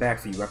 We'll come back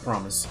for you, I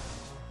promise.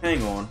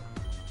 Hang on.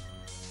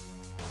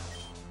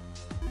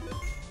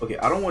 Okay,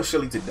 I don't want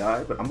Shelly to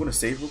die, but I'm gonna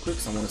save real quick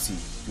because I want to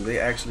see, do they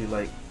actually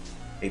like,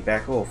 they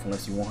back off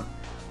unless you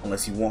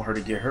want her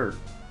to get hurt.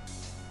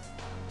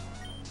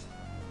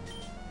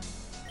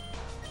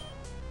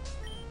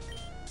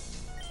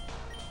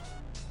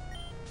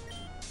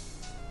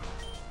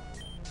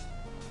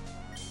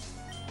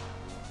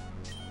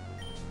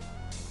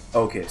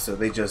 Okay, so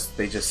they just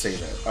say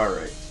that. All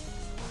right.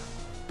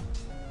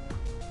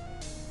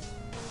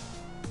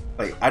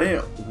 Like, I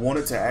didn't want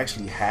it to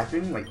actually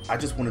happen. Like, I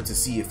just wanted to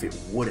see if it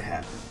would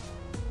happen.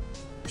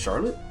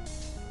 Charlotte?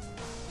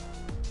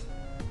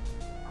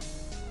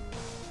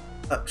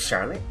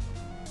 Charlotte?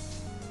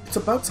 It's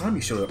about time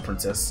you showed up,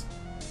 Princess.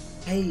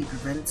 Hey, we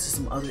ran into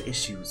some other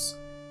issues.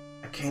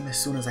 I came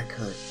as soon as I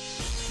could.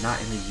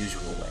 Not in the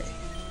usual way.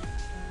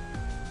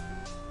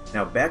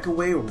 Now back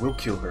away or we'll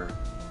kill her.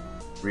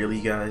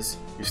 Really, guys?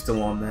 You're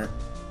still on that?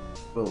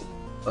 Well,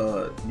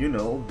 you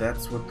know,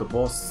 that's what the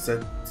boss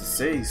said to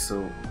say,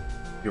 so...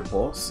 Your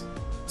boss?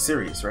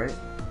 Serious, right?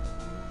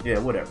 Yeah,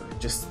 whatever.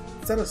 Just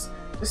set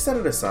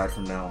it aside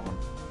from now on.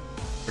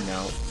 For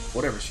now,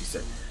 whatever she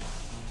said.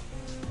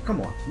 Come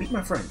on, meet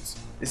my friends.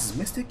 This is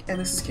Mystic and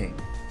this is King.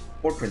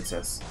 Or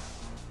Princess.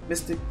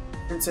 Mystic,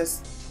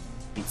 Princess,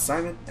 meet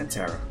Simon and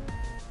Tara.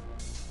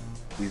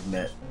 We've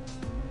met.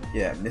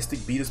 Yeah,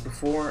 Mystic beat us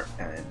before,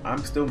 and I'm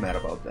still mad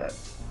about that.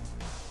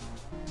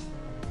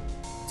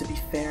 To be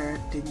fair,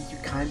 didn't you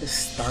kinda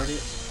start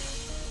it?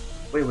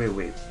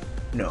 Wait.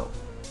 No.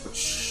 But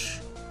shh.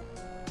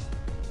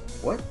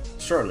 What?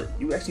 Charlotte,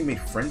 you actually made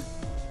friends?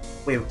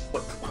 Wait,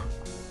 what?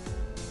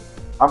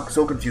 I'm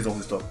so confused on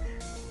this stuff.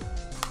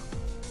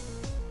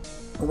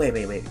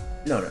 Wait.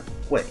 No.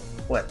 Wait,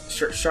 what?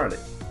 Charlotte,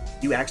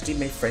 you actually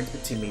made friends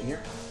with Team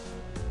Meteor?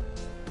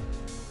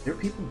 They're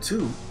people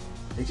too.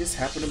 They just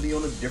happen to be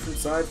on a different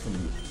side from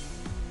you.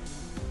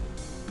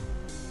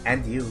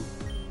 And you.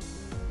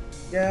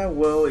 Yeah,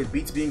 well, it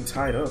beats being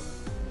tied up.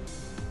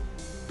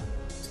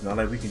 It's not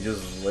like we can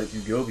just let you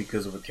go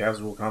because of a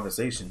casual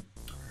conversation.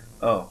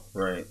 Oh,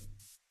 right.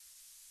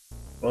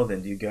 Well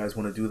then, do you guys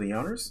want to do the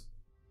honors?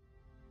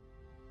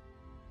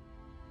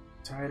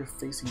 Tired of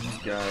facing these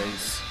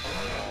guys.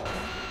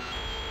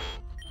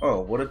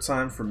 Oh, what a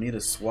time for me to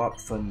swap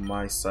from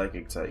my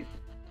psychic type.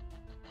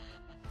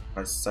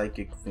 My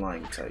psychic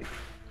flying type.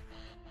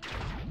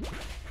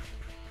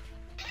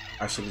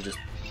 I should have just...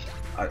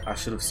 I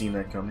should have seen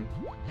that coming.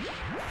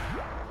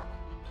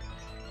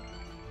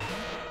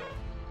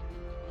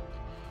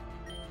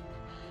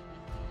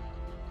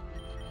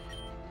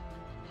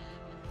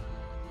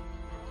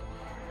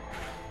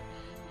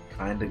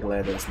 Kinda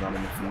glad that it's not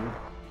in the field.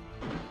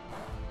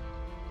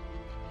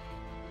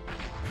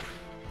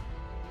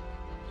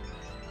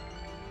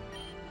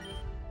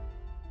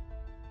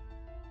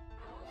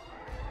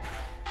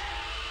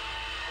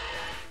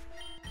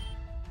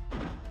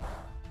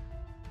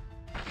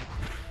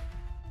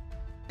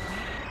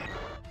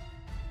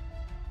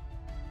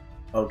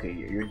 Okay,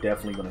 yeah, you're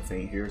definitely gonna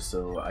faint here,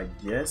 so I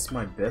guess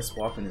my best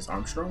weapon is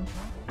Armstrong.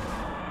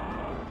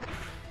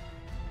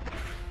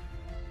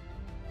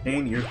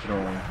 And you're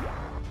throwing.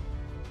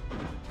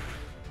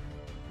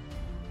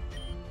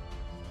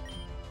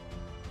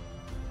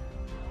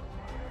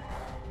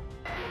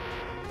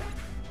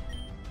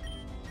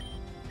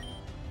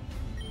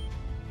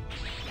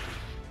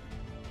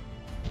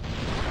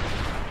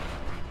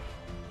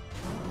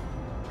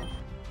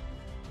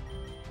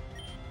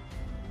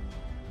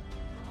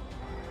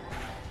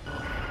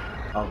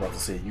 I was about to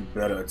say, you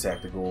better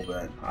attack the gold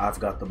bat. I've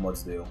got the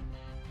Mudsdale.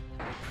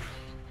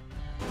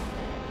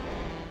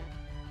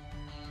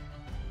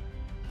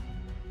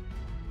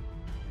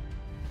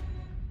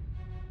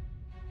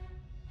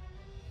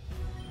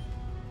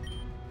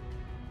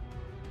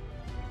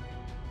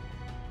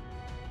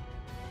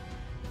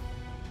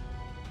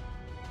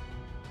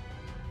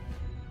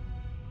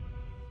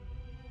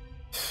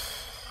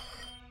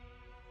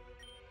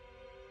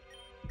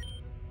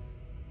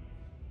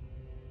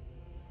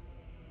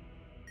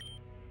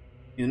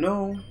 You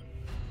know,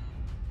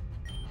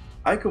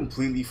 I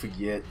completely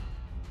forget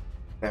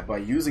that by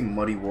using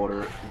Muddy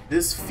Water,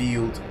 this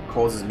field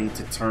causes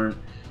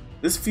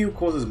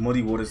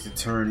Muddy Waters to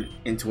turn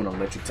into an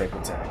electric type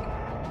attack.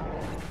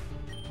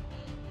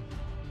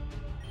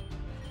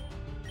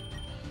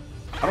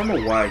 I don't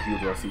know why I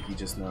healed Rafiki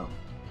just now.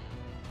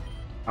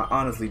 I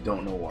honestly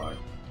don't know why.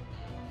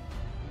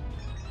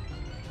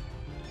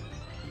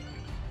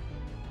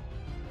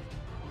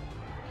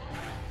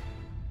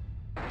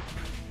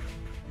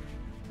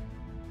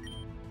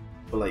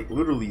 But like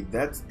literally,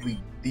 that's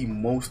the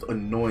most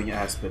annoying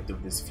aspect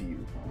of this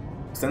feud.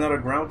 Send out a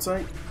ground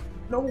type?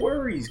 No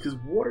worries, because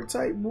water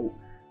type move.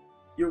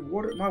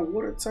 My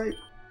water type.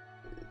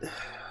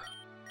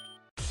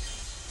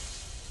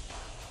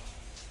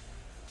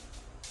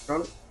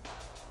 Charlotte,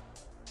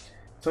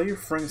 tell your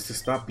friends to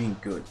stop being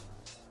good.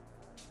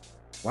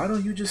 Why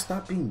don't you just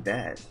stop being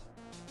bad?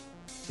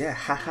 Yeah,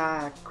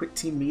 haha, quit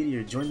Team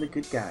Meteor, join the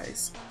good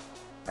guys.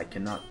 I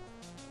cannot.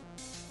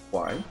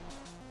 Why?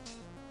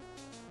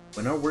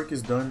 When our work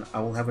is done,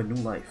 I will have a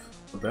new life,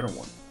 a better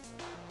one.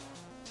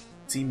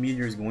 Team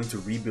Meteor is going to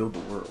rebuild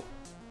the world.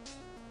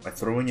 By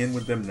throwing in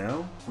with them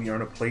now, we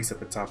earn a place at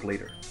the top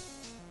later.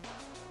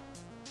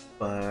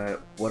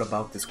 But what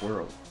about this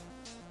world?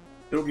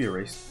 It'll be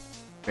erased,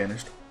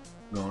 vanished,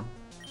 gone.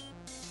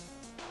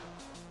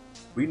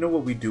 We know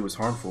what we do is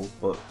harmful,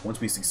 but once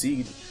we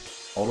succeed,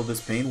 all of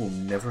this pain will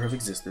never have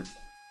existed.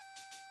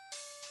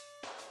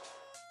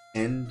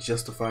 End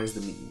justifies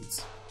the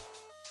means.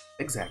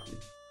 Exactly.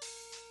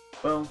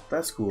 Well,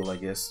 that's cool, I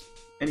guess.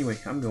 Anyway,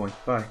 I'm going.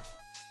 Bye.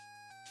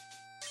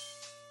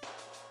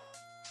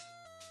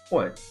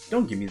 What?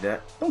 Don't give me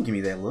that. Don't give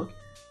me that look.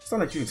 It's not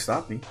like you can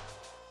stop me.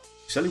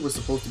 Shelly was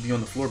supposed to be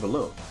on the floor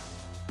below.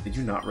 Did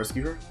you not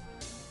rescue her?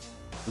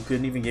 We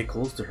couldn't even get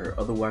close to her,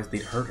 otherwise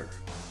they'd hurt her.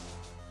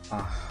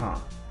 Uh-huh.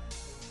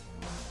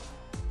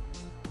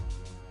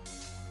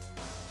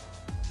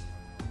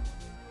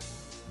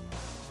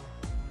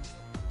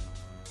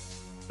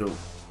 So,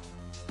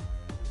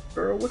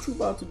 girl, what you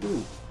about to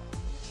do?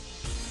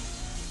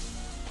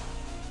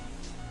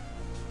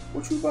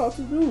 What you about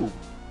to do?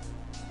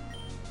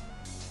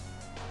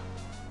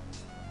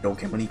 Don't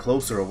come any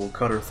closer or we'll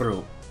cut her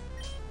throat.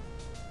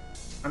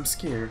 I'm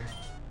scared.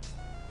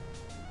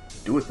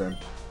 Do it then.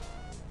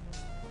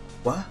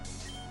 What?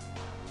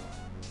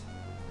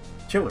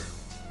 Kill her.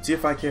 See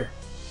if I care.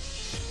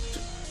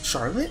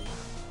 Charlotte?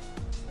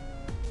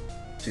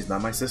 She's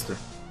not my sister.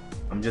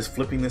 I'm just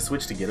flipping the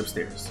switch to get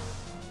upstairs.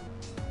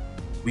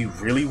 We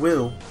really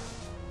will.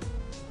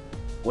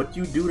 What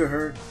you do to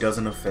her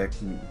doesn't affect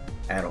me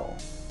at all.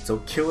 So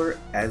kill her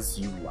as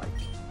you like.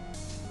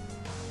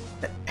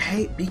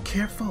 Hey, be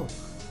careful.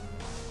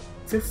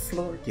 5th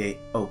floor gate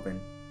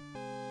open.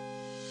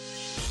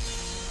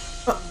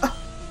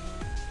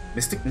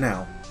 Mystic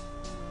now.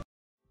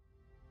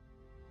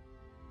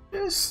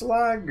 This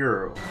sly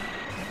girl.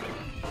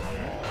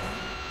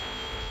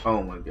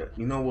 Oh my god.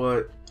 You know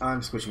what?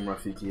 I'm switching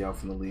Rafiki out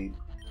from the lead.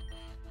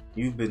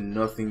 You've been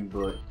nothing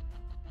but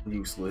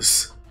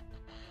useless.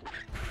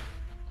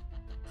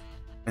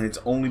 And it's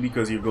only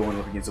because you're going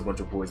up against a bunch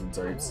of poison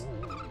types.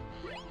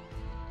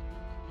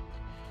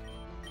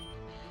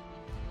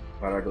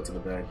 Why'd I go to the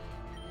bag?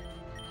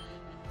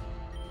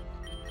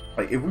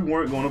 Like, if we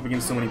weren't going up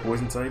against so many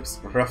poison types,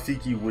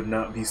 Rafiki would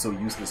not be so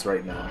useless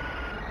right now.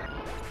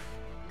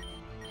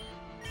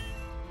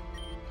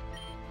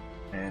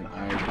 And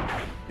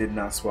I did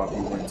not swap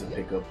you in to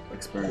pick up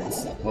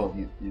experience. Well,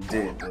 you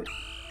did, but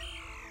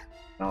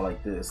not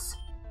like this.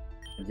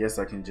 I guess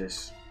I can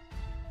just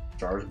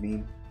charge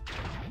beam.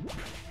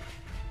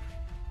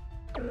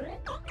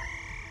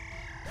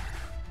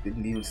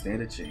 Didn't even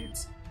stand a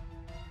chance.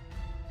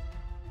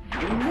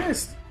 You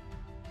missed!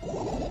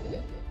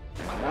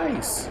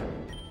 Nice!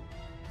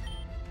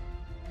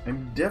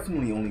 I'm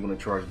definitely only going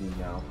to charge beam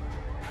now.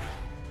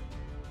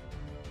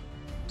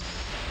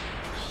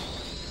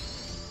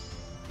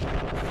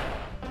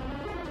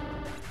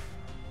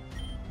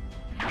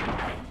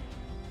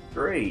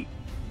 Great!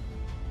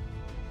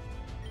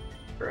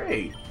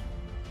 Great!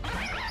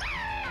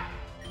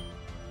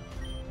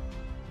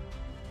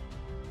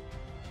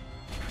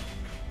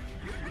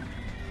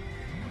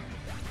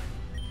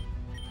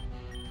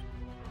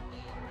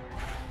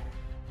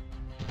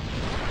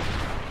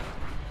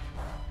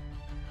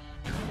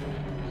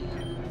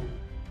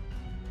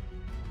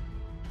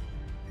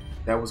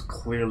 That was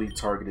clearly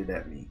targeted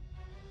at me.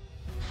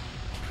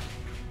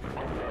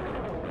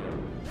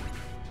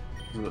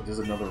 There's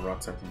another rock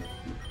type in there.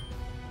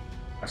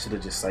 I should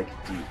have just psychic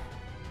deep.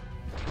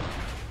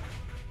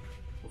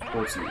 Of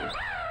course you would.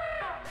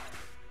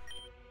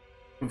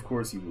 Of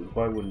course you would.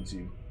 Why wouldn't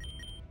you?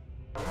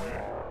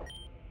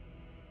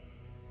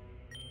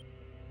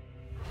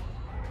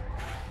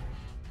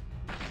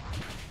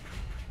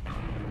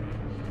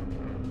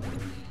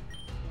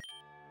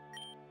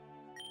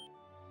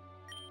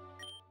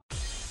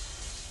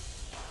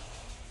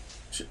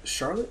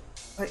 Charlotte?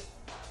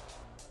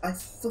 I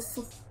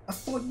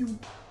thought you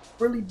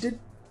really did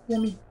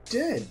want me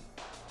dead.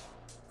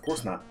 Of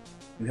course not.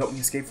 You helped me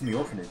escape from the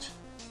orphanage.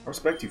 I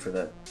respect you for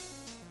that.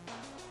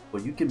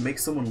 But you can make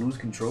someone lose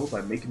control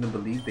by making them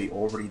believe they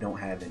already don't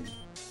have any.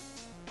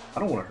 I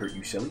don't want to hurt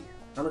you, Shelly.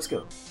 Now let's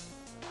go.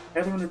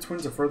 Heather and the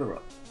twins are further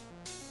up.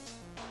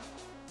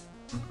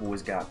 You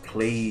boys got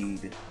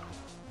played.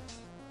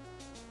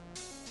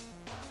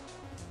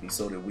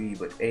 So did we,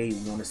 but hey,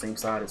 we on the same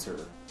side as her.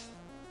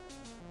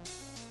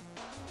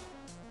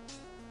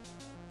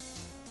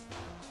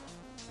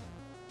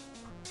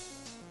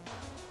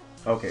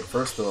 Okay,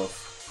 first off,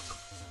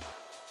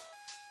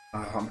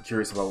 I'm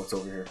curious about what's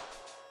over here.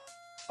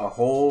 A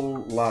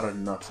whole lot of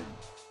nothing.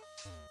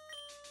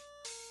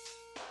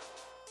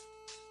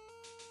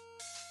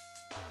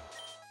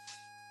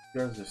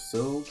 You guys are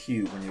so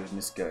cute when you're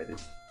misguided.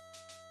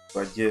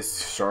 So I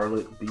guess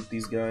Charlotte beat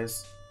these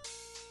guys.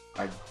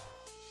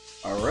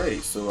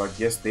 Alright, so I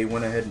guess they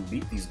went ahead and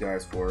beat these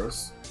guys for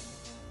us.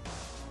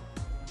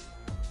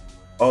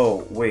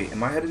 Oh, wait,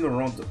 am I heading the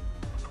wrong...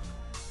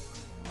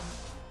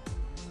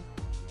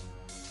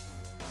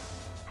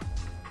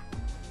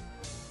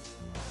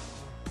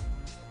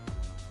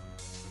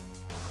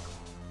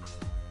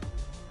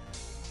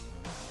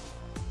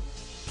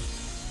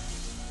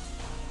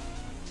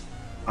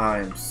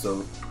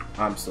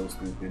 I'm so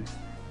stupid.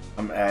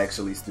 I'm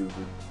actually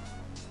stupid.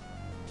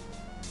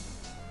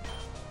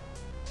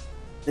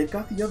 They've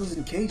got the others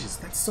in cages.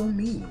 That's so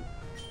mean.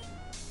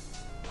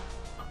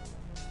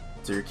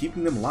 So you're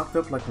keeping them locked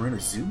up like we're in a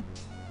zoo?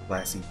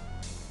 Classy.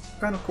 What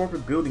kind of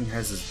corporate building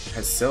has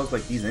cells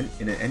like these in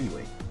it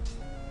anyway?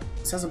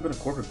 This hasn't been a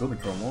corporate building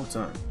for a long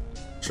time.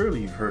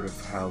 Surely you've heard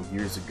of how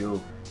years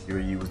ago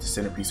Yuryu was the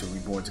centerpiece of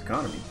Reborn's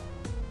economy.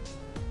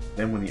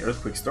 Then when the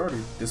earthquake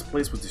started, this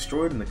place was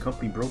destroyed and the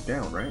company broke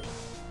down, right?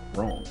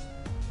 Wrong.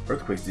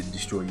 Earthquakes didn't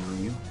destroy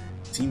Yuryu.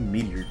 Team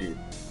Meteor did.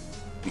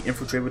 We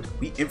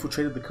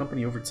infiltrated the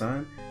company over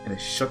time and it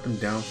shut them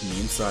down from the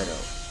inside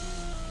out.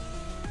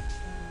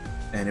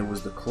 And it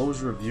was the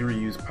closure of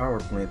Yuryu's power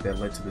plant that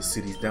led to the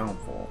city's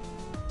downfall.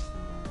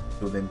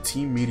 So then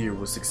Team Meteor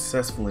was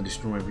successful in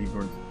destroying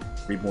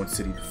Reborn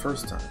City the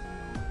first time.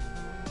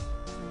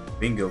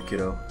 Bingo,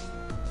 kiddo.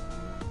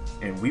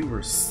 And we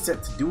were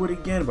set to do it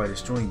again by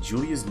destroying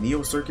Julia's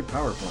Neo Circuit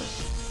power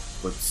plant.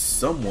 But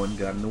someone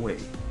got in the way.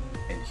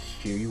 And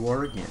here you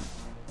are again.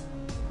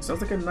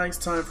 Sounds like a nice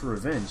time for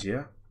revenge,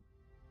 yeah?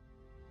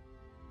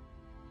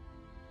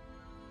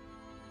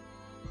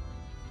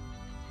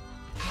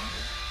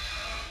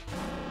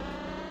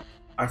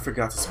 I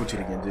forgot to switch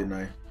it again, didn't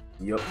I?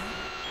 Yup.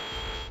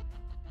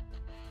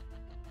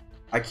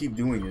 I keep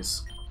doing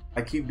this.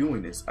 I keep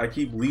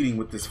leading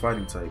with this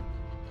fighting type.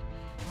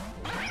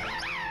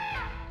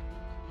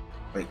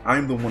 Like,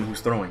 I'm the one who's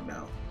throwing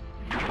now.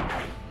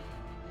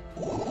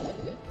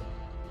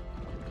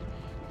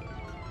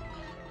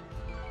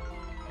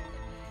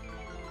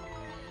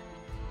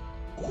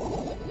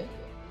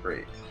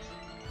 Great.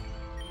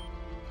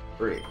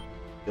 Great.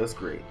 Just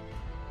great.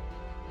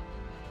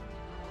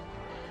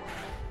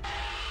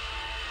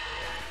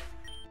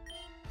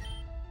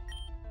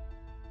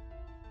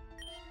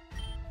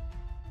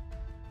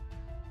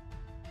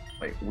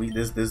 Like,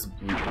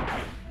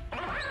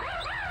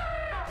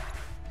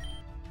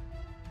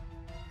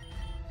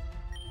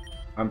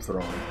 I'm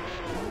throwing.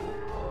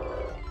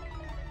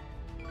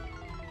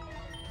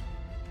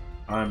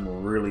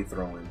 I'm really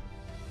throwing.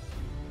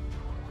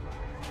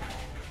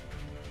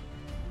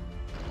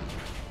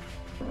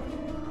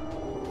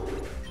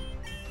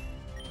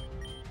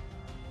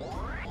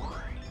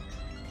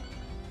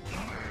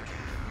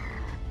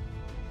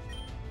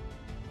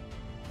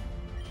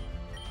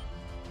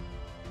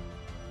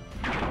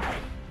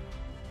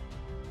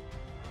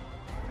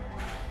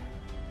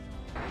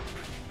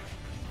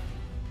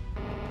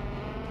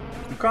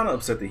 I'm kind of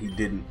upset that he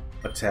didn't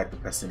attack the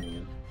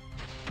Pessimian.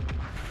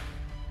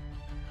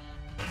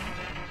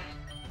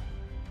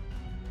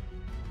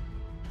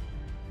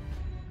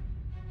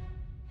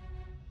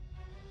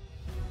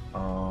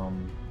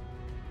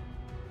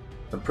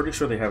 I'm pretty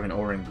sure they have an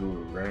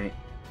Oranguru, right?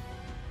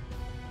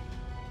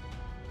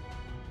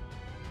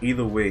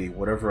 Either way,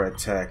 whatever I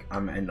attack,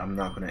 I'm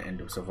not gonna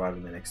end up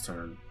surviving the next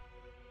turn.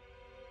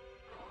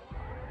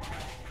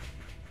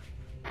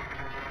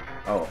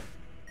 Oh,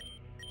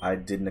 I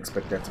didn't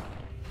expect that to.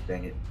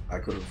 Dang it! I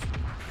could have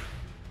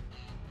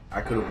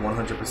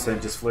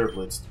 100% just flare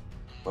blitzed.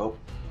 Well,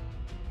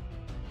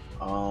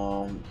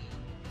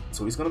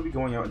 so he's gonna be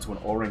going out into an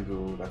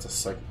Oranguru. That's a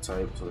psychic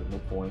type, so there's no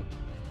point.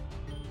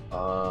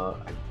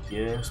 I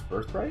guess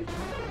Birthright?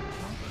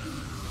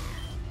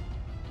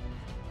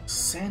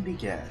 Sandy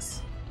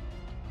Gas.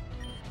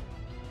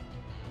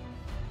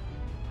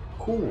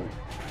 Cool.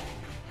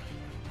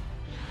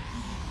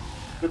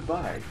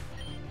 Goodbye.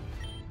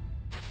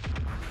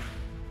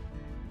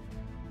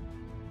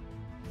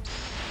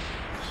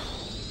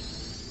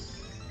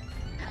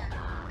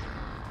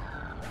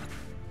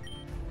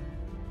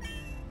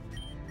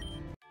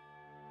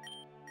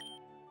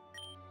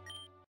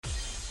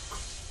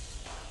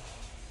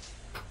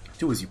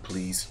 Do as you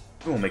please.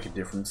 It won't make a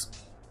difference.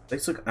 They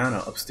took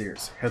Anna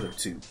upstairs, Heather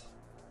too.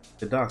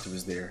 The doctor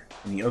was there,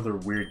 and the other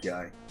weird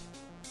guy.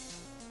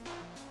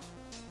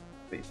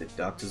 Wait, the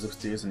doctor's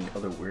upstairs and the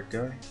other weird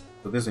guy?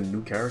 So there's a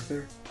new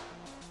character?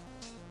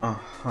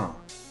 Uh-huh.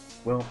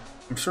 Well,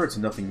 I'm sure it's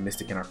nothing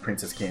Mystic and our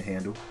princess can't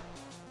handle.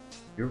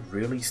 You're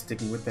really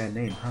sticking with that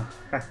name, huh?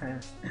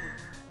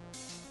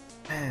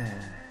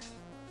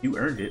 You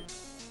earned it.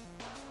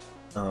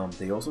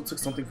 They also took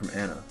something from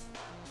Anna.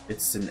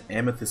 It's an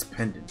amethyst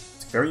pendant.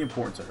 It's very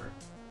important to her.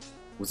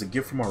 It was a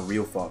gift from our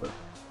real father.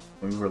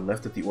 When we were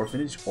left at the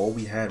orphanage, all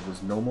we had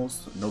was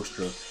Nomos,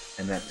 Nostra,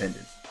 and that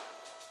pendant.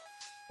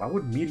 Why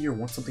would Meteor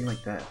want something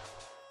like that?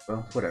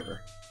 Well,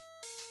 whatever.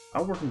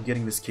 I'll work on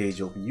getting this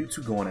cage open. You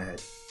two go on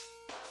ahead.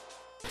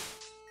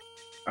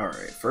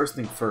 Alright, first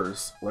thing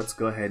first, let's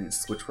go ahead and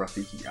switch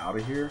Rafiki out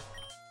of here.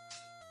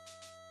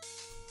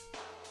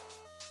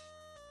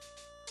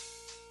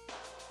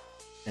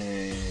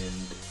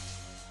 And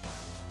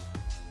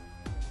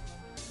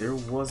there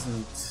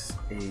wasn't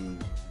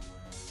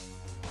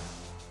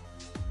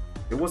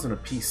a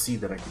PC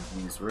that I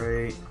could use,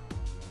 right?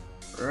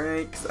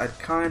 Right? Because I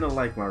kind of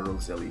like my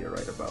Roselia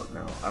right about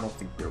now. I don't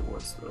think there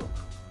was, though.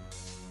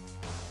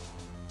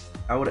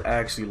 I would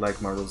actually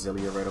like my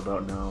Roselia right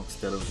about now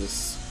instead of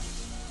this.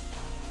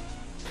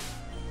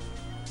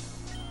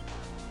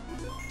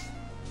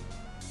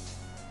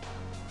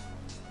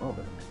 Oh,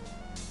 then.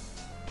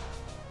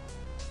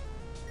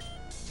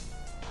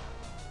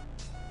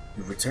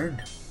 You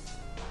returned.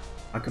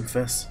 I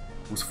confess,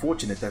 it was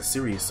fortunate that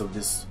Sirius of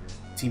this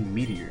Team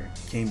Meteor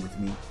came to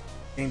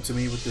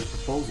me with the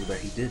proposal that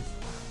he did.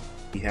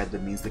 He had the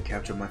means to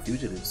capture my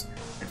fugitives,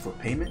 and for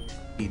payment,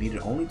 he needed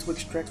only to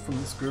extract from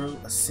this girl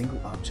a single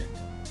object,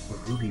 a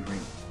ruby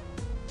ring.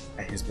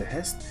 At his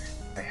behest,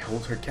 I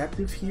hold her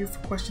captive here for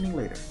questioning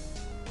later,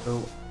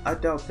 though I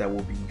doubt that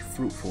will be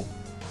fruitful,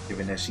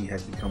 given that she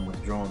has become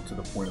withdrawn to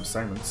the point of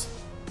silence.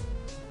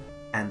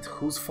 And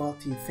whose fault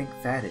do you think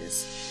that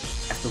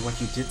is? After what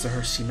you did to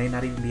her, she may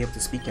not even be able to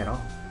speak at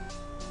all.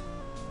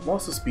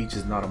 Loss of speech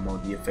is not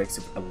among the effects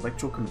of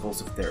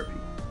electroconvulsive therapy.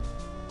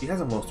 She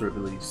hasn't lost her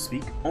ability to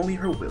speak, only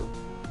her will.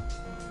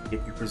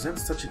 If you present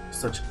such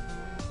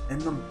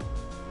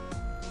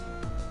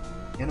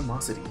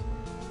animosity,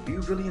 do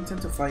you really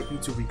intend to fight me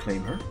to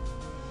reclaim her?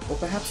 Or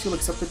perhaps you'll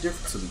accept a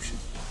different solution?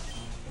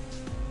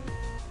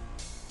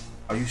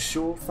 Are you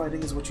sure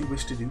fighting is what you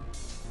wish to do?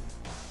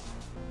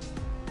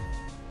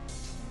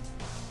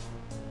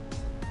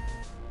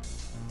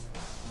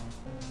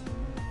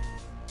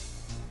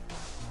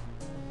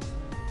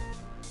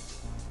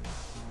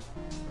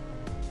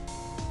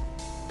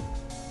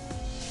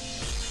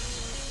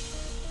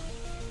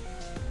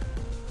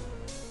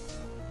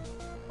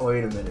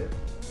 Wait a minute.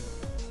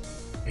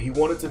 He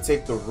wanted to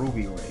take the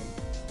ruby ring,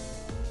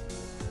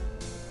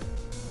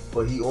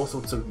 but he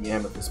also took the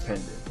amethyst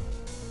pendant.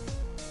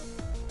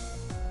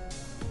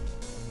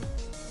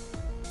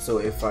 So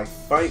if I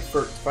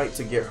fight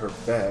to get her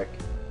back,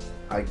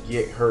 I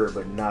get her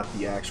but not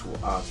the actual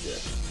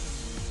object.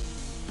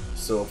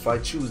 So if I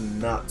choose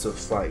not to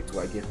fight, do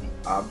I get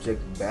the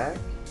object back?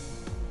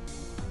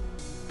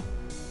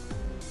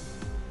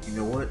 You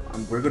know what?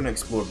 We're gonna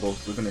explore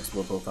both. We're gonna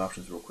explore both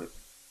options real quick.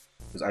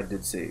 Because I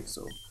did save,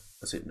 so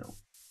let's hit no.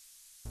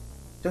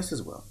 Just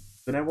as well.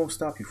 Then I won't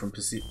stop you from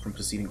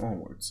proceeding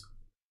onwards.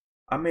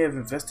 I may have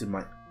invested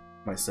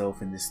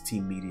myself in this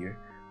Team Meteor,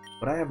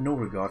 but I have no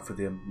regard for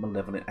their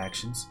malevolent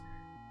actions.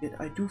 Yet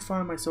I do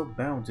find myself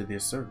bound to their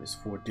service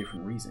for a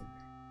different reason.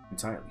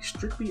 Entirely.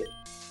 Strictly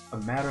a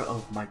matter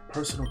of my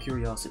personal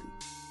curiosity.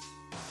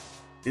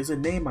 There's a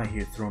name I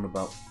hear thrown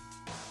about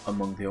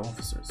among the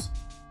officers.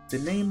 The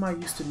name I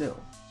used to know,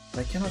 but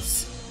I cannot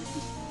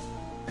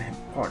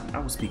pardon, I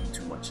was speaking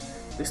too much.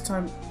 This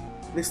time,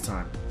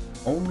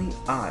 only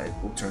I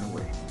will turn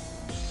away.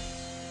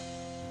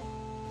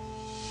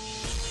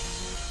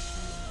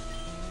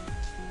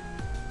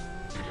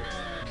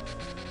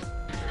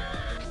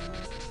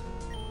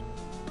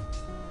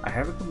 I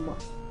haven't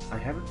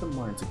the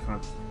mind to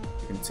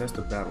contest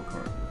a battle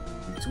currently.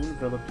 I'm too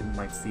enveloped in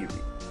my theory.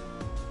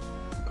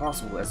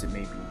 Impossible as it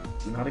may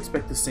be, do not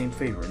expect the same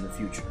favor in the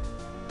future.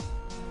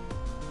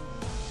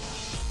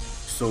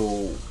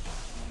 So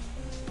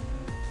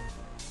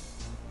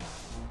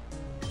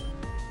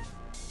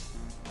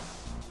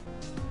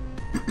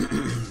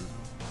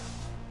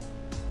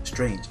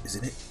strange,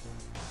 isn't it?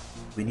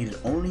 We needed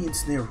only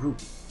ensnare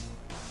ruby,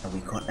 and we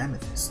caught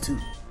amethyst too.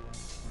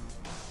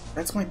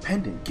 That's my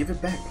pendant. Give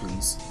it back,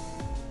 please.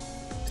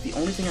 It's the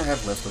only thing I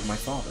have left of my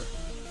father.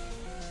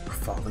 Your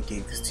father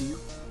gave this to you?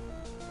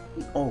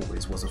 He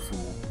always was a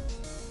fool.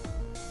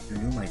 You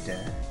knew my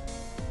dad?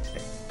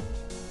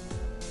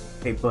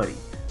 Hey buddy,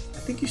 I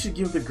think you should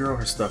give the girl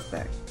her stuff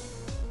back.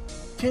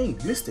 Kane,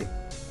 Mystic,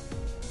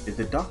 did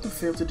the doctor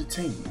fail to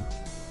detain you?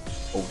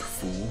 Old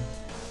fool.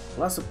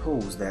 Well, I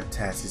suppose that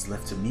task is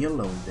left to me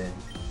alone then.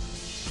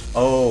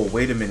 Oh,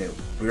 wait a minute.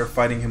 We are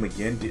fighting him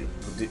again?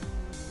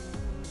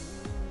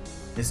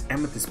 This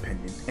amethyst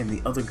pendant and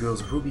the other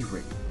girl's ruby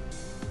ring.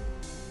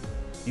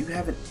 Do you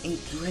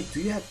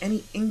have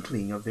any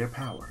inkling of their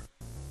power?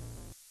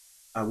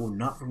 I will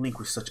not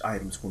relinquish such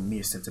items for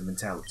mere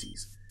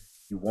sentimentalities.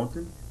 You want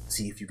them?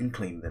 See if you can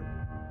claim them.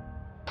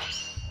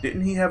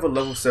 Didn't he have a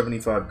level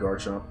 75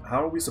 Garchomp?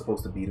 How are we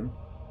supposed to beat him?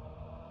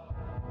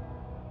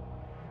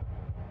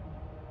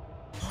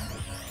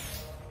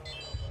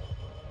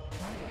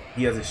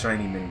 He has a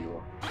shiny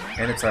Minior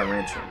and a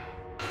Tyrantrum.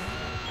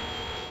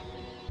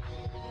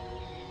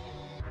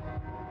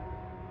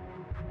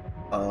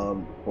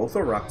 Both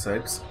are rock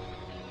types.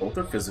 Both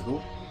are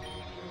physical.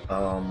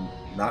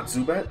 Not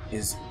Zubat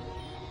is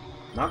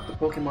not the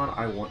Pokemon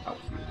I want out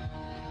here.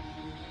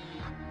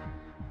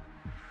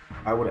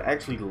 I would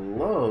actually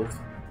love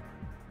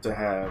to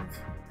have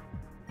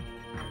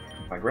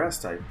my grass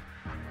type.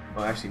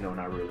 Oh, actually, no,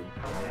 not really.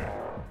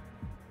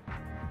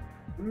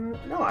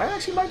 No, I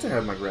actually like to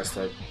have my grass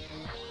type.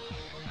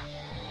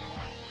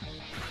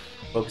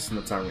 Focus on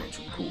the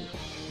Tyrantrum. Cool.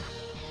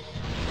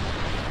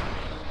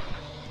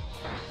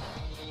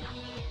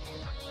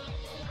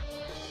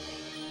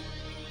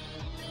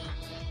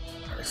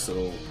 Alright,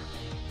 so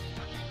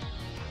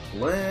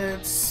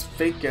let's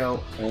fake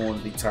out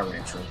on the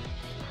Tyrantrum.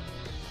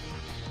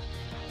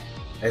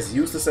 As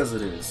useless as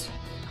it is,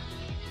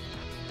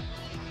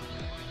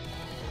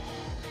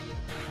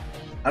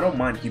 I don't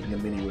mind keeping the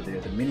Minior there.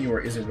 The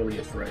Minior isn't really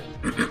a threat.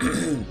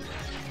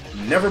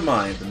 Never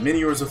mind, the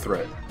Minior is a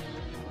threat.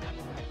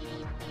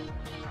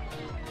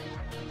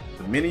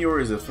 The Minior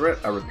is a threat.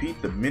 I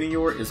repeat, the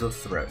Minior is a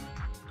threat.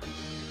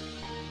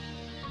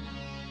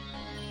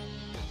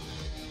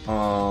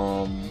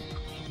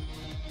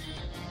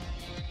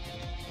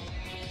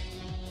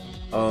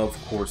 Of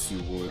course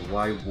you would.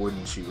 Why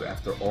wouldn't you?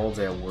 After all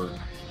that work.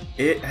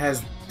 It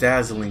has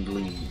Dazzling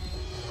Gleam.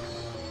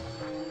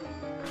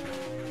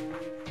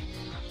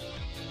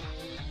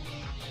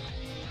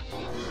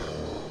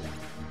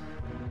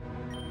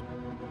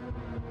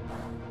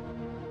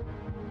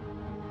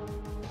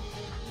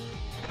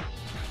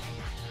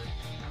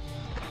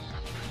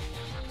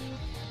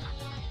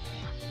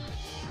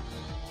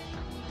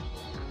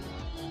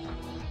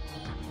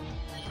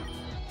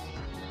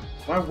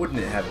 Why wouldn't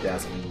it have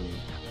Dazzling Gleam?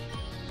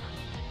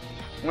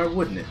 Why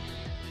wouldn't it?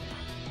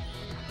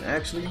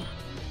 Actually,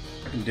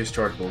 I can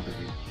discharge both of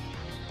you.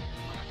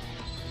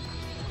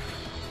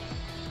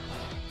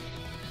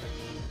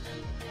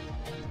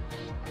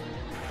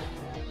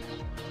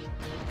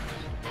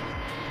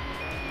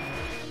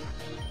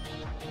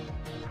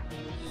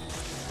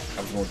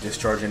 I was going to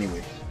discharge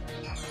anyway.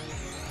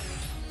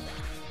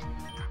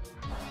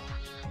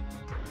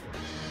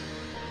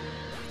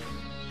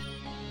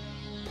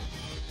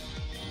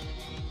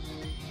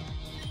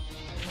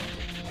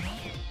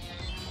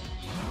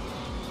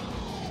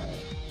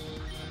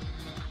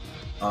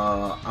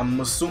 I'm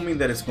assuming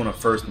that it's gonna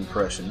first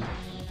impression.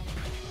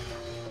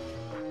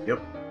 Yep.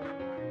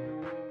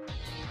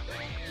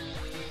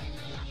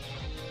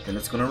 Then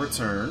it's gonna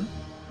return.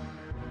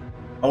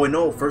 Oh wait,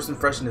 no, first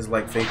impression is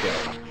like fake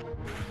out.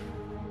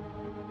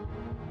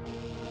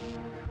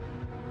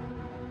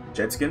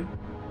 Jet skin.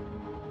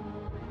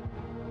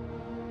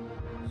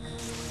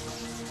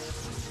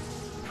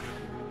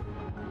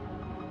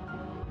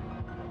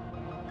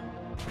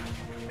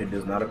 It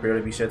does not appear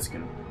to be Shed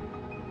Skin.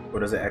 Or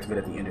does it activate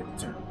at the end of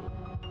the turn?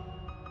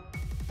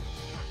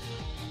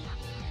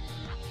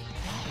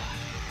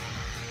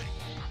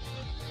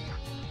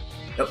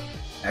 Yep,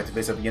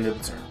 activates at the end of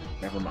the turn.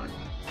 Never mind.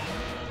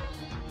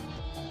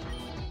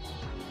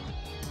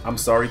 I'm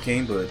sorry,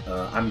 Kane, but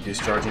I'm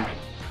discharging.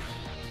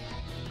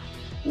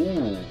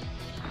 Ooh.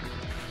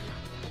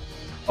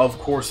 Of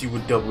course you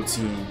would double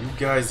team. You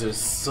guys are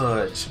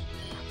such...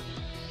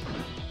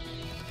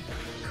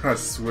 I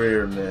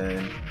swear,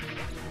 man.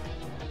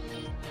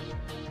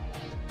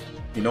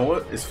 You know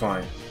what? It's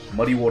fine.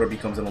 Muddy Water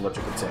becomes an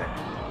electric attack.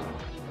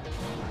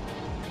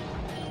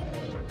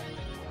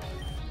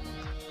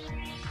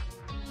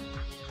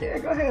 Yeah,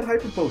 go ahead,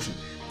 Hyper Potion.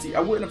 See, I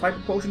wouldn't have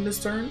Hyper Potion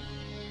this turn.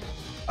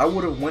 I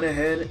would have went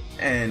ahead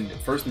and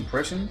First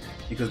Impression,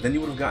 because then you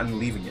would have gotten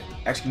leaving it.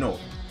 Actually, no.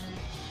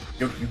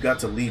 You got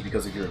to leave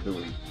because of your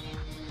ability.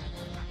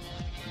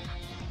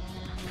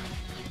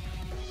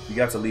 You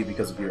got to leave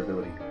because of your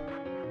ability.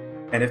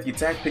 And if the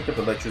attack picked up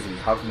electricity,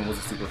 how come it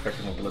wasn't super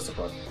effective on Ballista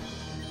Prod?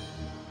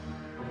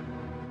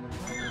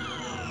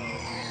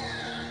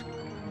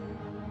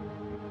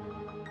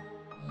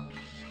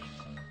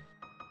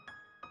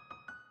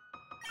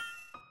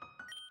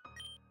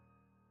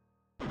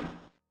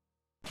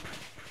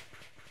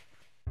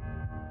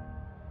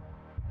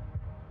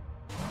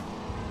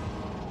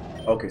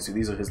 Okay, so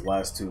these are his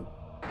last two.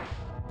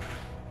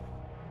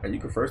 And you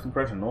can First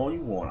Impression all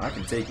you want. I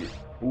can take it.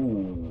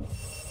 Ooh.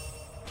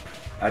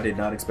 I did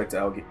not expect to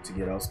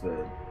get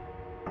outsped.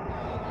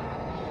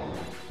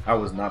 I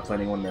was not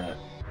planning on that.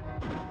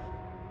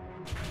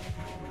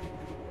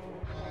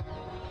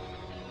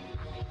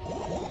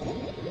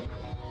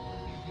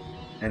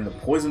 And the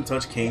Poison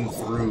Touch came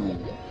through.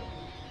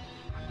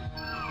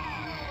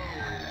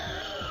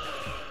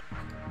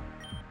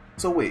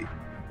 So wait,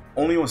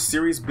 only on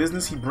serious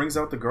business he brings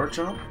out the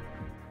Garchomp?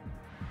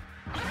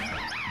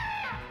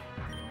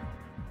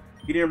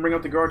 He didn't bring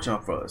out the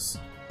Garchomp for us.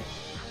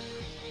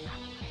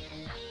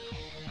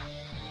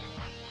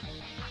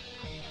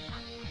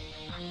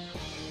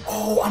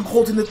 Oh, I'm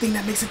holding the thing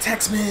that makes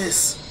attacks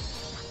miss!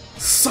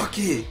 Suck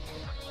it!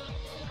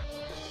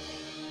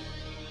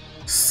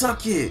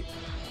 Suck it!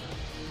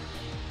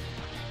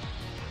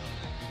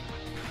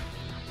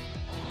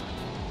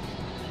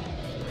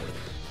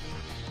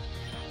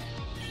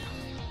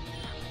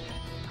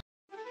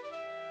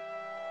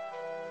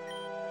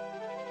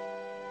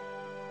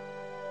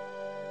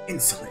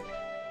 insolent.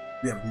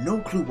 You have no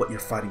clue what you're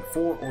fighting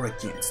for or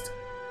against.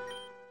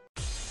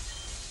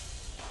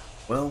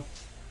 Well,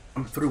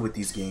 I'm through with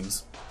these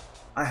games.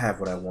 I have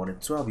what I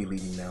wanted, so I'll be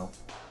leaving now.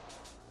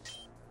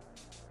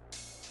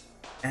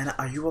 Anna,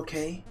 are you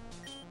okay?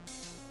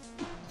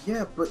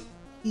 Yeah, but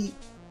he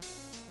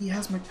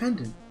has my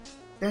pendant.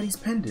 Daddy's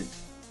pendant.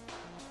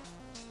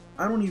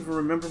 I don't even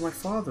remember my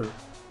father.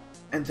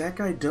 And that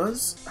guy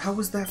does? How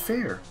is that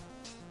fair?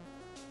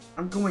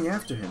 I'm going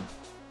after him.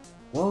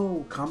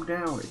 Whoa, calm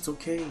down. It's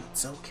okay.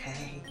 It's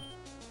okay.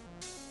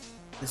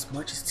 As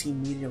much as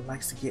Team Media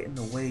likes to get in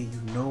the way,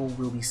 you know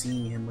we'll be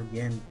seeing him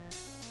again.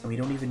 And we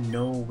don't even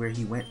know where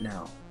he went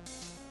now.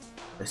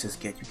 Let's just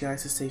get you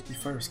guys to safety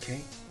first,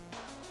 okay?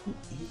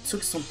 He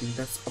took something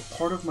that's a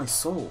part of my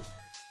soul.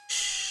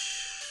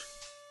 Shh.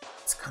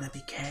 It's gonna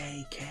be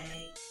Kay.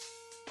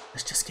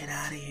 Let's just get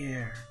out of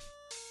here.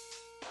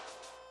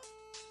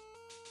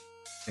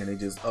 And they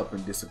just up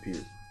and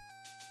disappeared.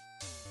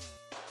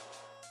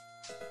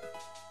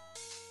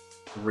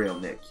 Rail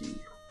net key.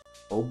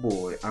 Oh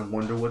boy, I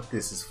wonder what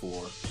this is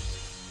for.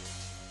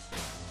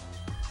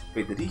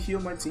 Wait, did he heal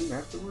my team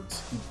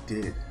afterwards? He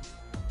did.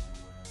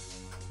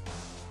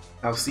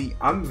 Now see,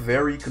 I'm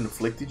very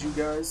conflicted, you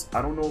guys.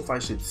 I don't know if I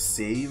should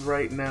save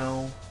right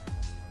now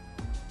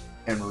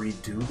and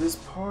redo this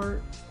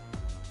part.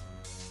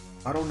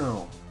 I don't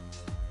know.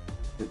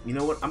 But you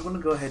know what? I'm gonna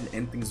go ahead and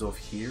end things off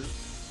here.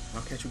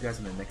 I'll catch you guys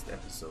in the next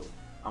episode.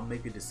 I'll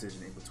make a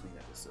decision in between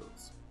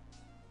episodes.